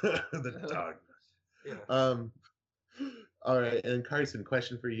 The dog. Yeah. All right, and Carson,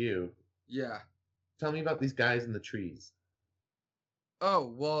 question for you. Yeah. Tell me about these guys in the trees.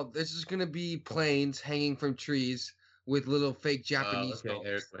 Oh, well, this is gonna be planes hanging from trees with little fake Japanese Okay, dogs.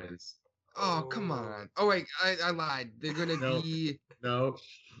 Eric wins. Oh, come on. Oh wait, I lied. They're gonna No. be No.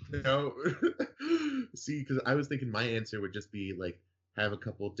 See, because I was thinking my answer would just be like have a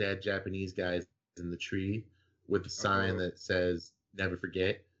couple dead Japanese guys in the tree with a sign that says "Never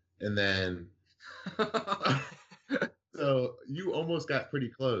forget," and then so you almost got pretty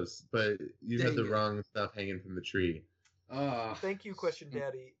close, but you had the Dang it. wrong stuff hanging from the tree. Thank you, Question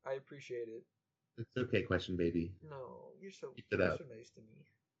Daddy. I appreciate it. It's okay, question baby. No, you're so Keep it you're up. so nice to me.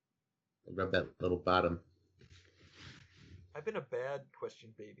 Rub that little bottom. I've been a bad Question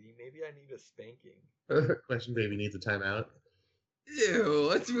Baby. Maybe I need a spanking. Question baby needs a timeout. Ew,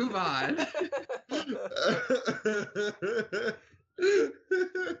 let's move on.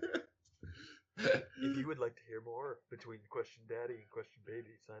 If you would like to hear more between Question Daddy and Question Baby,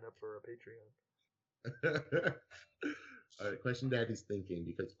 sign up for our Patreon. All right, question daddy's thinking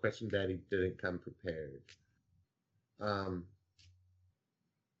because question daddy didn't come prepared.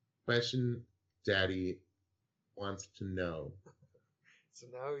 Question daddy wants to know. So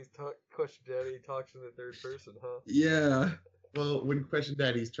now Question Daddy talks in the third person, huh? Yeah. Well, when question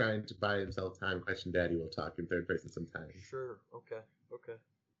daddy's trying to buy himself time, question daddy will talk in third person sometimes. Sure. Okay.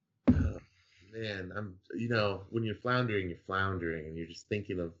 Man, when you're floundering, and you're just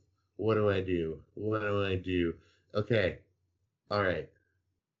thinking of what do I do? What do I do? Okay. All right.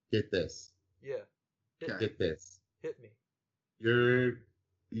 Get this. Yeah. Okay. Get this. Hit me.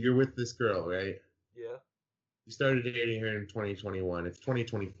 You're with this girl, right? Yeah. You started dating her in 2021. It's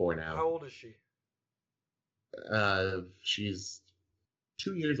 2024 now. How old is she? She's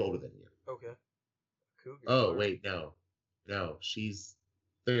 2 years older than you. Okay. Cougar. Oh, wait, no. No, she's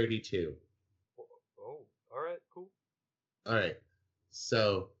 32. Oh, all right, cool. All right.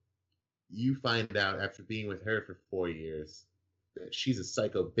 So you find out after being with her for 4 years that she's a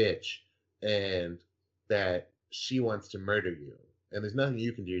psycho bitch and that she wants to murder you. And there's nothing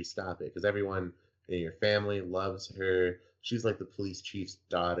you can do to stop it because everyone in your family loves her. She's like the police chief's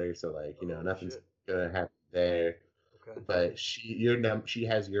daughter, so nothing's shit. gonna happen there. Okay. But she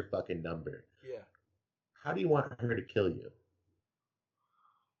has your fucking number. Yeah. How do you want her to kill you?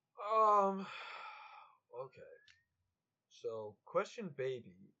 Okay. So, Question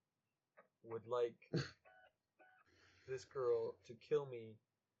Baby would like this girl to kill me.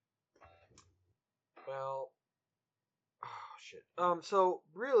 Well, oh shit. So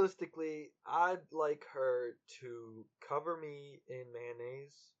realistically, I'd like her to cover me in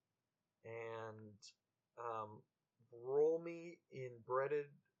mayonnaise and roll me in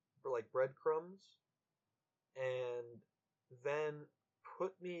breadcrumbs, and then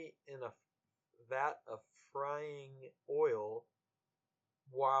put me in a vat of frying oil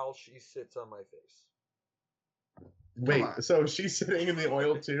while she sits on my face. Wait, on. so she's sitting in the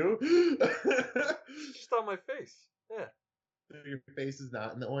oil too? Just on my face. Yeah. Your face is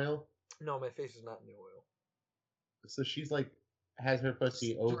not in the oil? No, my face is not in the oil. So she's like has her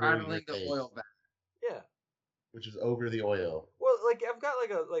pussy over your Straddling the face, oil vat. Yeah. which is over the oil. Well, like I've got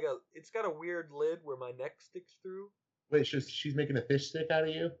like a it's got a weird lid where my neck sticks through. Wait, she's making a fish stick out of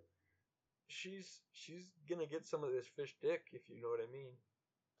you? She's gonna get some of this fish dick, if you know what I mean.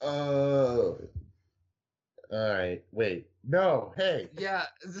 Oh. All right. Wait. No. Hey. Yeah,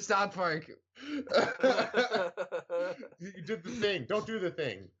 it's the South Park. You did the thing. Don't do the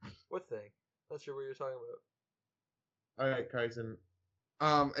thing. What thing? Not sure what you're talking about. All right, Carson.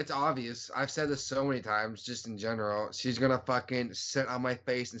 It's obvious. I've said this so many times, just in general. She's gonna fucking sit on my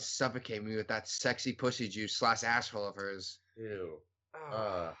face and suffocate me with that sexy pussy juice / asshole of hers. Ew.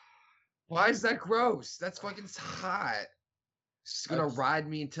 Oh. Why is that gross? That's fucking hot. She's gonna That's- ride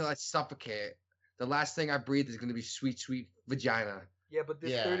me until I suffocate. The last thing I breathe is gonna be sweet, sweet vagina. Yeah, but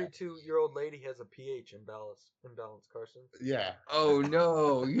this Yeah. 32-year-old lady has a pH imbalance, Carson. Yeah. Oh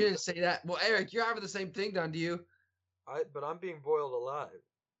no, you didn't say that. Well, Eric, you're having the same thing done to you. But I'm being boiled alive.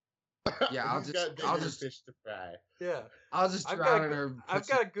 Yeah, I'll He's just- got I'll bigger just- fish to fry. Yeah, I'll just I've drown got in her. I've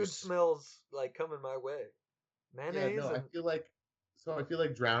pussy got good juice. smells like coming my way. Yeah, Mayonnaise no, I and feel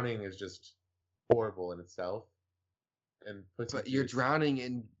like drowning is just horrible in itself. And pussy But you're juice- drowning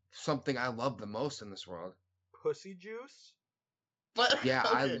in something I love the most in this world. pussy juice. But Yeah,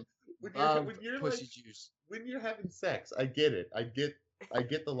 okay, I love when you're pussy like, juice. when you're having sex, I get it. I get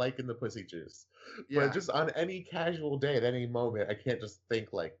the like in the pussy juice. Yeah. But just on any casual day at any moment, I can't just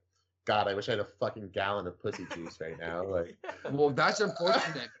think like, God, I wish I had a fucking gallon of pussy juice right now. Like, Yeah. Well, that's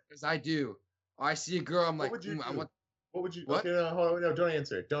unfortunate because I do. I see a girl, I'm like, what would you do? I want. What would you? What? Okay, no, hold on, no, don't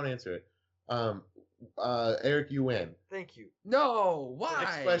answer it. Don't answer it. Eric, you win. Thank you. No, why?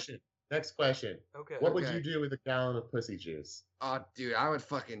 Next question. Next question. Okay. What would Okay. you do with a gallon of pussy juice? Oh, dude, I would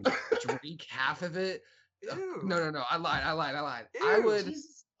fucking drink half of it. Ew. No, I lied. I Ew, would.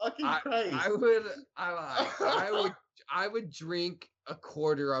 Jesus fucking I Christ. lied. I would drink a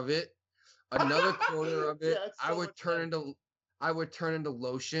quarter of it, another quarter of it. Yeah, it's I so would much turn into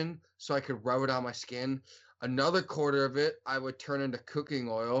lotion so I could rub it on my skin. Another quarter of it I would turn into cooking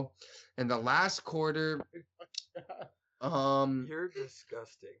oil, and the last quarter, You're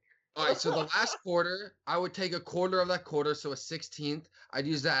disgusting. all right. So the last quarter, I would take a quarter of that quarter, so a 16th. I'd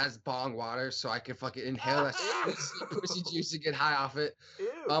use that as bong water so I could fucking inhale that sweet pussy juice and get high off it. Ew.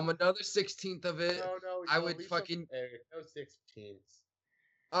 Another 16th of it. No, I no, would leave some- fucking- Eric, no 16ths.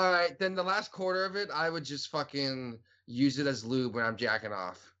 All right, then the last quarter of it, I would just fucking use it as lube when I'm jacking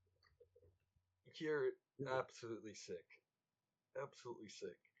off. You're absolutely sick. Absolutely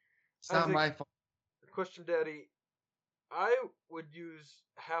sick. It's not Isaac, my fault. Question, Daddy. I would use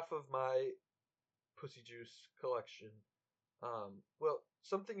half of my pussy juice collection. Well,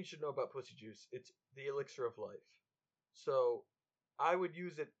 something you should know about pussy juice, it's the elixir of life. So, I would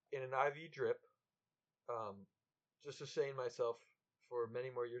use it in an IV drip, just to sustain myself for many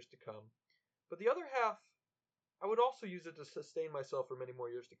more years to come. But the other half, I would also use it to sustain myself for many more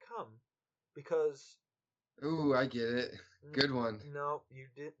years to come, because Ooh, I get it. Good one. no,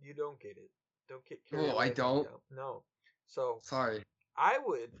 you don't get it. Don't get Oh, carried away. I don't? Now. No. So Sorry. I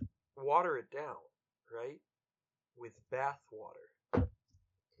would water it down, right? With bath water.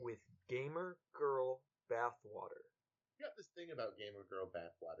 With Gamer Girl bath water. You got this thing about Gamer Girl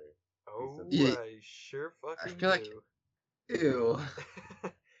bathwater. Oh, Yeah. I sure fucking feel like- do. Ew.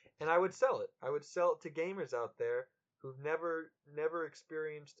 And I would sell it. I would sell it to gamers out there who've never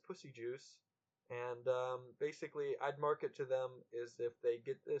experienced pussy juice. And basically, I'd market to them is if they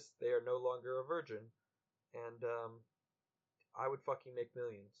get this, they are no longer a virgin. And I would fucking make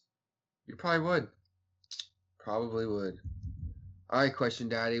millions. You probably would. Probably would. All right, question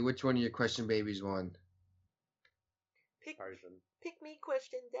daddy. Which one of your question babies won? Carson. Pick me,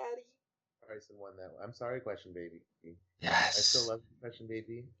 question daddy. Carson won that one. I'm sorry, Question Baby. I Yes. still love you, Question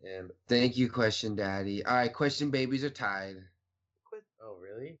Baby. And Thank you, question daddy. All right, question babies are tied. oh,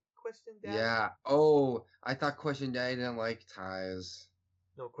 really? Question daddy. Yeah. Oh, I thought question daddy didn't like ties.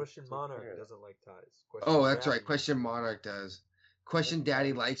 No, question Take monarch care. doesn't like ties. Question Oh, that's right. daddy. Question monarch does. Question Question daddy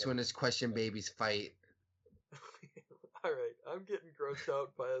daddy likes does. when his question babies fight. All right, I'm getting grossed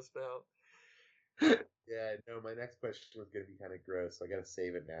out by us now. Yeah, no, my next question was going to be kind of gross, so I got to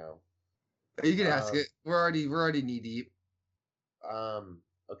save it now. You can ask Um, it. We're already knee deep.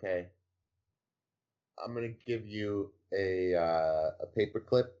 Okay. I'm gonna give you a paper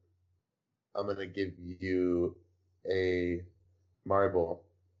clip. I'm gonna give you a marble.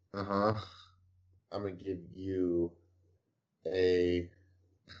 Uh huh. I'm gonna give you a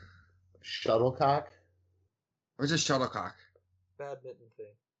shuttlecock, Where's a shuttlecock? Badminton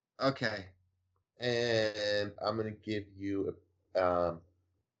thing. Okay. and I'm gonna give you a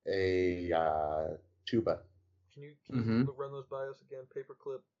tuba. Can you Mhm. run those by us again?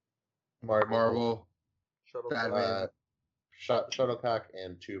 Paperclip, Marble. shuttlecock. Badminton. shuttlecock,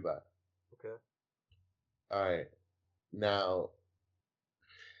 and tuba. Okay. All right. Now,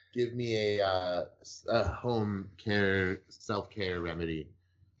 give me a home care, self-care remedy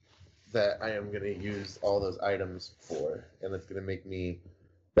that I am going to use all those items for, and that's going to make me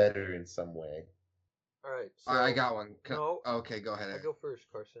better in some way. All right. So I got one. No, Okay, go ahead. I go first,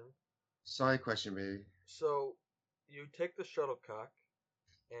 Carson. Sorry, question, baby. So you take the shuttlecock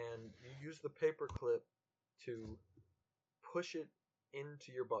and you use the paper clip to push it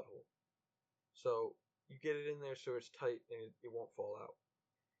into your butthole. So you get it in there so it's tight and it won't fall out.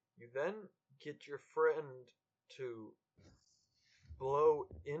 You then get your friend to blow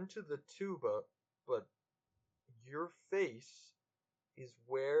into the tuba, but your face is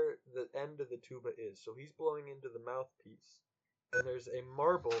where the end of the tuba is. So he's blowing into the mouthpiece, and there's a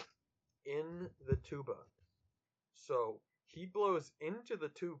marble in the tuba. So he blows into the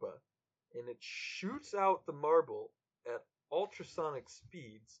tuba, and it shoots out the marble at ultrasonic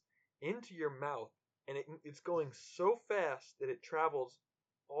speeds into your mouth, and it's going so fast that it travels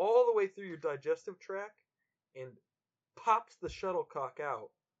all the way through your digestive tract and pops the shuttlecock out,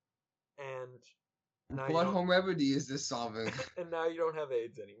 and now What home remedy is this solving? and now you don't have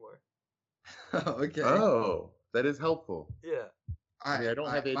AIDS anymore. Okay. Oh, that is helpful. Yeah, I mean, I don't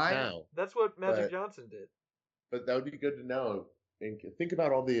have AIDS now, that's what Magic But- Johnson did. but that would be good to know. And think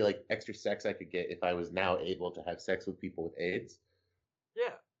about all the like extra sex I could get if I was now able to have sex with people with AIDS.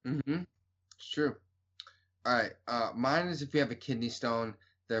 Yeah, Mm-hmm. It's true. All right. Mine is if you have a kidney stone.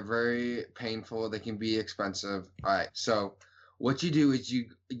 They're very painful. They can be expensive. All right. So what you do is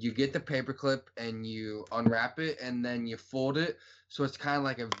you get the paperclip and you unwrap it and then you fold it so it's kind of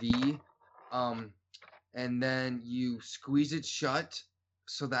like a V. And then you squeeze it shut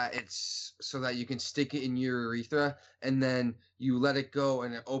so that you can stick it in your urethra, and then you let it go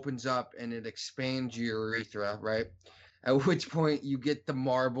and it opens up and it expands your urethra, right? At which point you get the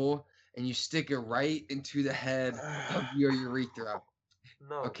marble and you stick it right into the head of your urethra.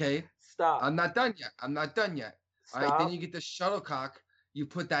 no. Okay? Stop. I'm not done yet. All right, then Stop. you get the shuttlecock. You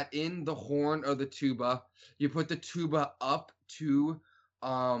put that in the horn of the tuba. You put the tuba up to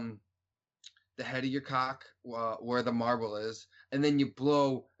the head of your cock where the marble is, and then you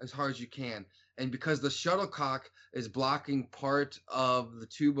blow as hard as you can. And because the shuttlecock is blocking part of the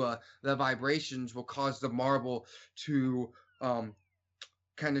tuba, the vibrations will cause the marble to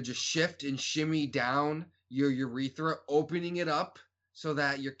kind of just shift and shimmy down your urethra, opening it up so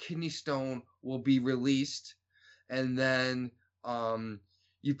that your kidney stone will be released. And then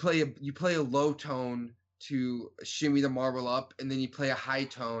you play a low tone to shimmy the marble up, and then you play a high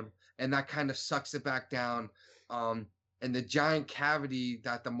tone, and that kind of sucks it back down. And the giant cavity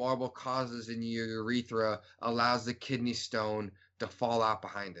that the marble causes in your urethra allows the kidney stone to fall out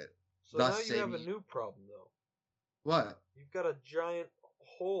behind it. So thus now you have a saving- new problem, though. What? You've got a giant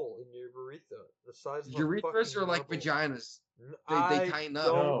hole in your urethra, the size of a Urethras fucking are like marble. vaginas. N- They I tighten up.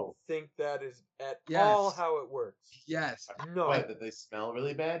 don't No. think that is at Yes. all how it works. Yes. No. What? That they smell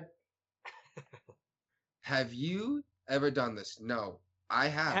really bad? Have you ever done this? No. I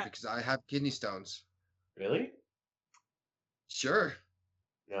have Ha- because I have kidney stones. Really? Sure.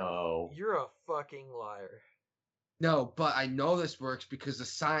 No. You're a fucking liar. No, but I know this works because the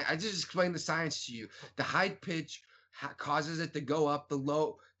science. I just explained the science to you. The high pitch causes it to go up. The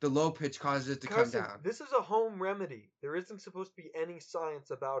low pitch causes it to Carson, come down. this is a home remedy. There isn't supposed to be any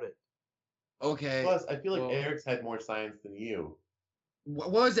science about it. Okay. Plus, I feel like well- Eric's had more science than you.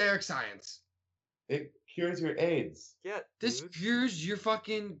 What was Eric's science? It cures your AIDS. Yeah, This dude. cures your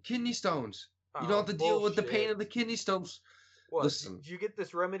fucking kidney stones. You Oh, don't have to deal with the pain bullshit. of the kidney stones. What? Listen. Did you get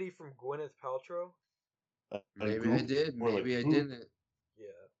this remedy from Gwyneth Paltrow? Maybe I did. More like Maybe I goop. didn't. Yeah,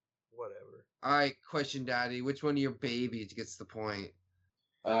 whatever. All right, question, Daddy. Which one of your babies gets the point?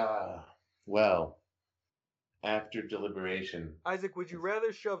 Well, after deliberation, Isaac, would you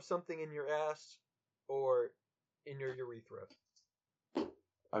rather shove something in your ass or in your urethra?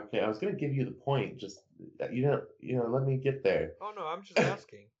 okay, I was gonna give you the point. Just let me get there. Oh no, I'm just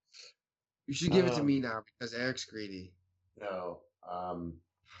asking. You should give it to Um, me now because Eric's greedy. No,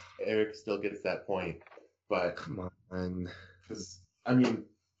 Eric still gets that point, but Come on. because I mean,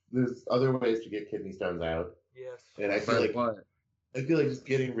 there's other ways to get kidney stones out, Yes. and I feel like What? just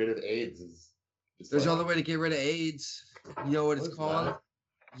getting rid of AIDS is just There's like, another way to get rid of AIDS. You know what it's What's called? that?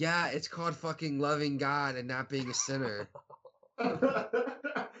 Yeah, it's called fucking loving God and not being a sinner.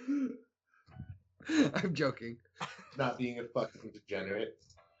 I'm joking. Not being a fucking degenerate.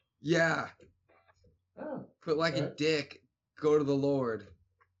 Yeah, Oh, put like a okay. dick. Go to the Lord.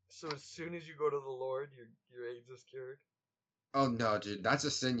 So as soon as you go to the Lord, your AIDS is cured. Oh no, dude, that's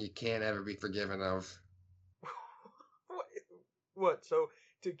a sin you can't ever be forgiven of. What? So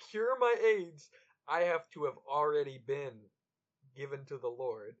to cure my AIDS, I have to have already been given to the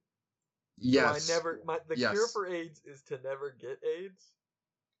Lord. Yes. So the Yes. cure for AIDS is to never get AIDS?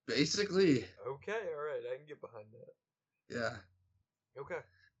 Basically. Okay, alright, I can get behind that. Yeah. Okay.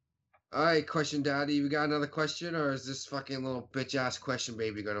 All right, question, Daddy. We got another question, or is this fucking little bitch ass question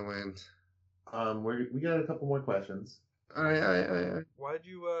baby gonna win? We got a couple more questions All right. Why'd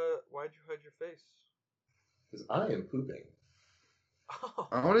you hide your face? because I am pooping. Oh.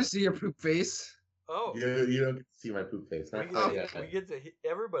 I want to see your poop face. Oh. You don't get to see my poop face.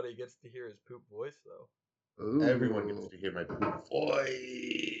 Everybody gets to hear his poop voice though. Ooh. Everyone gets to hear my poop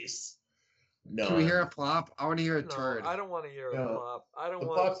voice. No. Can we hear a plop? I want to hear a No, turd. I don't want to hear a plop. The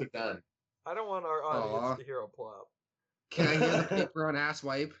plops are done. I don't want our audience to hear a plop. Can I hear the paper on ass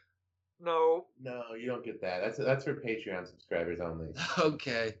wipe? No. No, you don't get that. That's for Patreon subscribers only.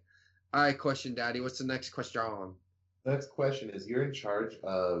 Okay. All right, question, Daddy. What's the next question? The next question is: you're in charge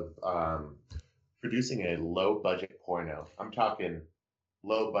of producing a low budget porno. I'm talking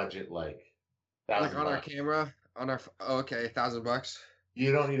low budget, like $1,000. Like on our camera, on our. Oh, okay, $1,000.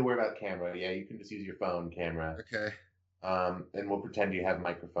 You don't need to worry about camera. Yeah, you can just use your phone camera. Okay. And we'll pretend you have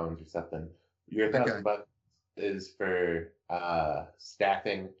microphones or something. Your $1,000 is for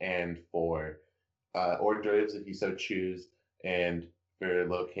staffing and for hors d'oeuvres if you so choose, and for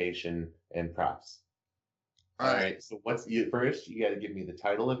location and props. All right. So first? You got to give me the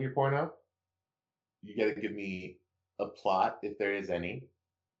title of your porno. You got to give me a plot if there is any,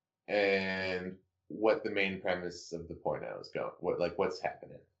 and what the main premise of the porno is going. What's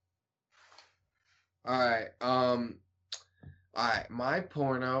happening. All right. All right. My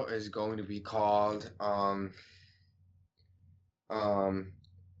porno is going to be called Hard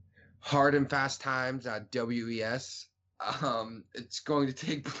and Fast Times at WES. It's going to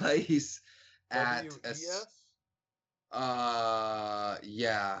take place at WES?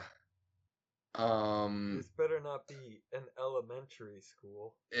 yeah. This better not be an elementary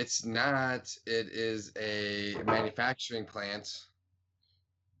school. It's not. It is a manufacturing plant.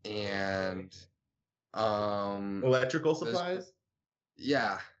 And electrical supplies?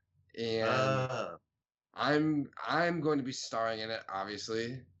 Yeah. And I'm going to be starring in it,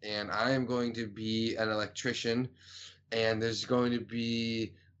 obviously, and I am going to be an electrician, and there's going to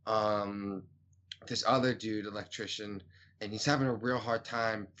be this other dude, electrician, and he's having a real hard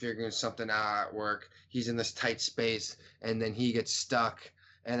time figuring something out at work. He's in this tight space, and then he gets stuck,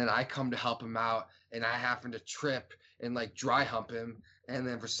 and then I come to help him out, and I happen to trip and like dry hump him, and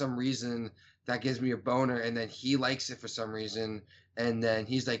then for some reason that gives me a boner, and then he likes it for some reason. And then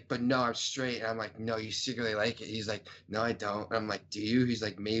he's like, but no, I'm straight. And I'm like, no, you secretly like it. He's like, no, I don't. And I'm like, do you? He's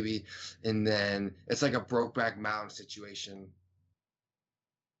like, maybe. And then it's like a Brokeback Mountain situation.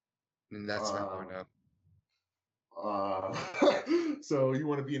 And that's my porno. So you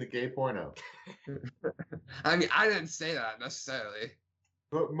want to be in a gay porno? I mean, I didn't say that necessarily.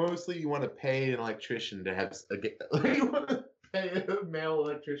 But mostly you want to pay an electrician to have you want to pay a male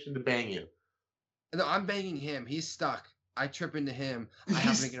electrician to bang you. No, I'm banging him. He's stuck. I trip into him. I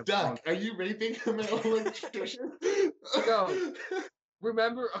He's stuck. Are you raping a male electrician? No.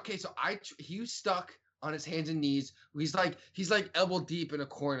 Remember? Okay, so he was stuck on his hands and knees. He's like elbow deep in a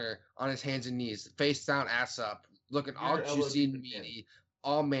corner on his hands and knees, face down, ass up, looking all juicy and meaty,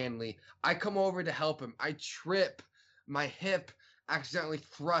 all manly. I come over to help him. I trip. My hip accidentally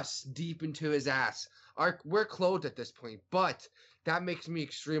thrusts deep into his ass. We're clothed at this point, but that makes me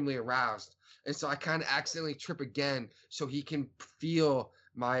extremely aroused. And so I kind of accidentally trip again so he can feel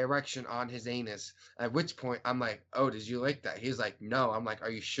my erection on his anus. At which point I'm like, oh, did you like that? He's like, no. I'm like,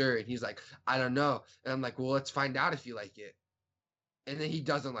 are you sure? And he's like, I don't know. And I'm like, well, let's find out if you like it. And then he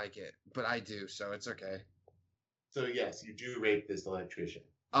doesn't like it, but I do, so it's okay. So yes, you do rape this electrician.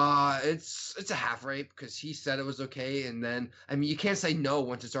 It's a half rape because he said it was okay, and then I mean you can't say no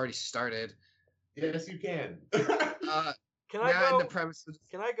once it's already started. Yes, you can. Can I go? The premises.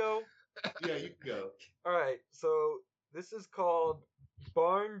 Can I go? Yeah, you can go. All right, so this is called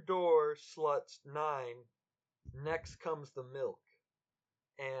Barn Door Sluts 9. Next comes the milk,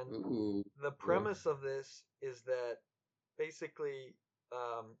 and the premise of this is that basically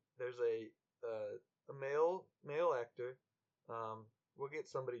there's a male actor. We'll get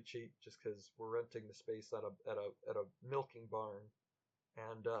somebody cheap just because we're renting the space at a milking barn,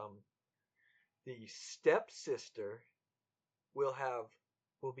 and the stepsister will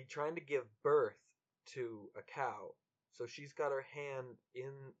be trying to give birth to a cow. So she's got her hand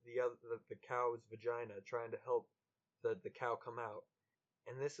in the cow's vagina trying to help the cow come out.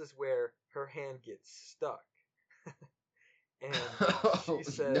 And this is where her hand gets stuck. And she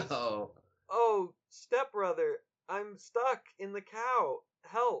says, no. Oh, stepbrother, I'm stuck in the cow.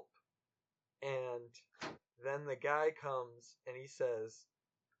 Help. And then the guy comes and he says,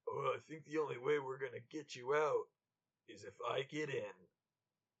 "Oh, I think the only way we're gonna get you out is if I get in."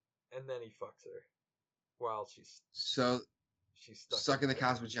 And then he fucks her while she's So stuck in the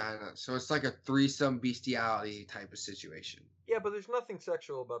cow's vagina. So it's like a threesome bestiality type of situation. Yeah, but there's nothing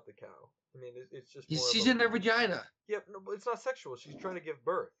sexual about the cow. I mean, it's just more. She's in her vagina. Yep, no, but it's not sexual. She's trying to give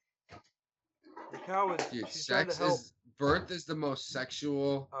birth. The cow is. Dude, she's trying to sex help. is birth is the most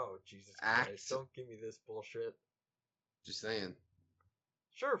sexual. Oh Jesus act. Christ! Don't give me this bullshit. Just saying.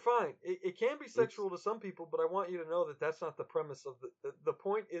 Sure, fine. It can be sexual to some people, but I want you to know that that's not the premise of the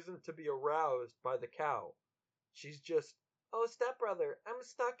point. Isn't to be aroused by the cow. She's just, oh stepbrother, I'm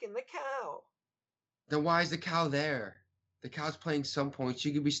stuck in the cow. Then why is the cow there? The cow's playing some point.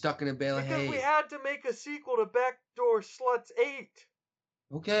 She could be stuck in a bale of hay. Because we had to make a sequel to Backdoor Sluts 8.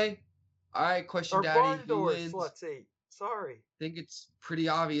 Okay. All right, question, Or Daddy. Barn Who Door wins? Sluts 8. Sorry. I think it's pretty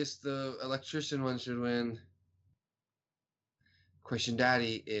obvious the electrician one should win. Question,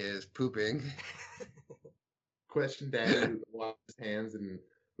 Daddy is pooping. Question Daddy washed his hands and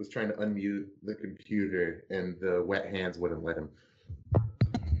was trying to unmute the computer, and the wet hands wouldn't let him.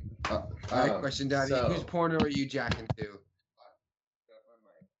 All right, question, Daddy. so- Whose porno are you jacking to?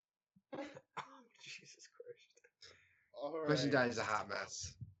 Jesus Christ. All right. Question, Daddy's a hot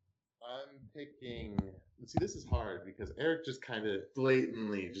mess. I'm picking. See, this is hard because Eric just kind of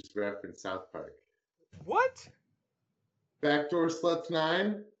blatantly just referenced South Park. What? Backdoor Sluts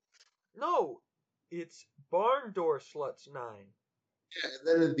 9? No. It's Barn Door Sluts 9. Yeah, and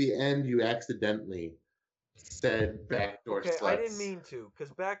then at the end, you accidentally said Backdoor Okay, Sluts. I didn't mean to,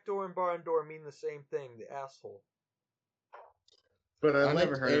 because backdoor and barn door mean the same thing, the asshole. But I I've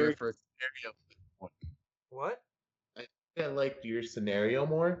never heard of it Eric's for. scenario more. What? I liked your scenario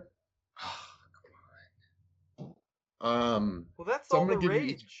more. Well, that's So all I'm the gonna give you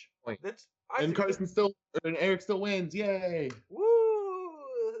each rage. point. That's And Isaac, and Eric still wins. Yay! Woo!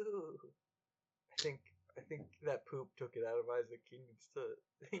 I think that poop took it out of Isaac. He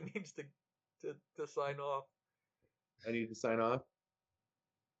needs to sign off. I need to sign off.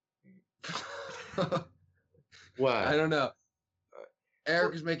 I Why? don't know.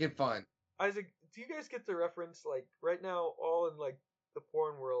 Eric is making fun. Isaac, do you guys get the reference? Like right now, all in like the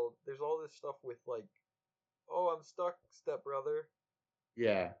porn world, there's all this stuff with like, oh, I'm stuck, stepbrother.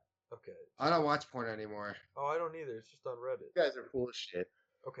 Yeah. Okay. I don't watch porn anymore. Oh, I don't either. It's just on Reddit. You guys are full of shit.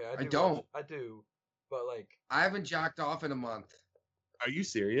 Okay, I don't. I do, but like, I haven't jacked off in a month. Are you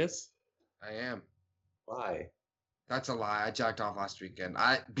serious? I am. Why? That's a lie. I jacked off last weekend.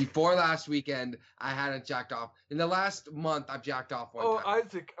 Before last weekend, I hadn't jacked off. In the last month, I've jacked off one time.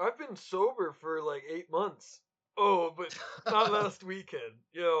 Isaac, I've been sober for like 8 months. Oh, but not last weekend.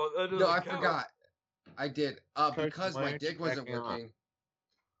 You know, that doesn't No, I count. forgot. I did. Carson, Because why my aren't you dick wasn't jacking off? working.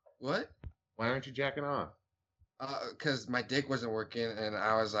 What? Why aren't you jacking off? Because my dick wasn't working, and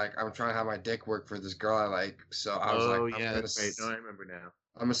I was like, I'm trying to have my dick work for this girl I like. So I was like, that's right. No, I remember now.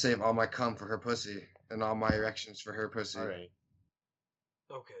 I'm gonna save all my cum for her pussy and all my erections for her pussy. All right.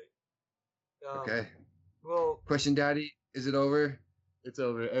 Okay. Okay. Well, Question, Daddy. Is it over? It's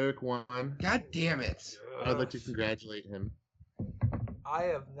over. Eric won. God damn it. I'd like to congratulate him. I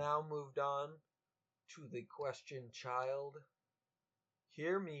have now moved on to the question child.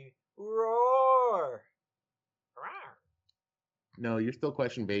 Hear me roar. Rawr. No, you're still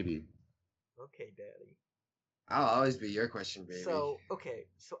question baby. Okay, Daddy. I'll always be your question, baby. So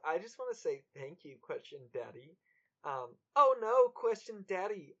I just want to say thank you, Question Daddy. Oh no, Question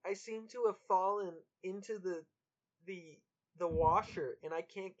Daddy, I seem to have fallen into the washer and I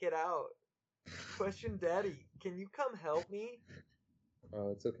can't get out. Question Daddy, can you come help me?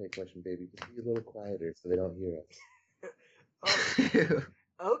 Oh, it's okay, question baby. Just be a little quieter so they don't hear us.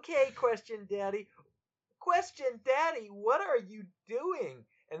 Okay, Question Daddy. Question Daddy, what are you doing?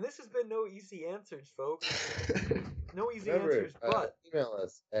 And this has been No Easy Answers, folks. No Easy Answers, but. Email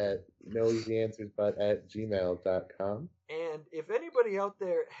us at noeasyanswersbut@gmail.com. And if anybody out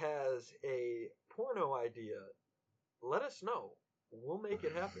there has a porno idea, let us know. We'll make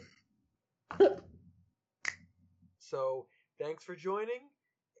it happen. So, thanks for joining.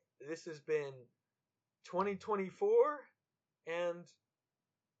 This has been 2024, and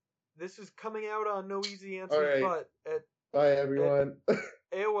this is coming out on No Easy Answers, but at Bye, everyone.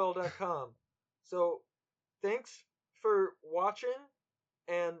 AOL.com. So, thanks for watching,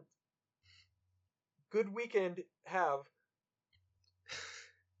 and good weekend have.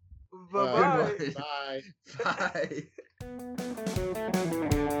 Bye-bye. Bye. Bye.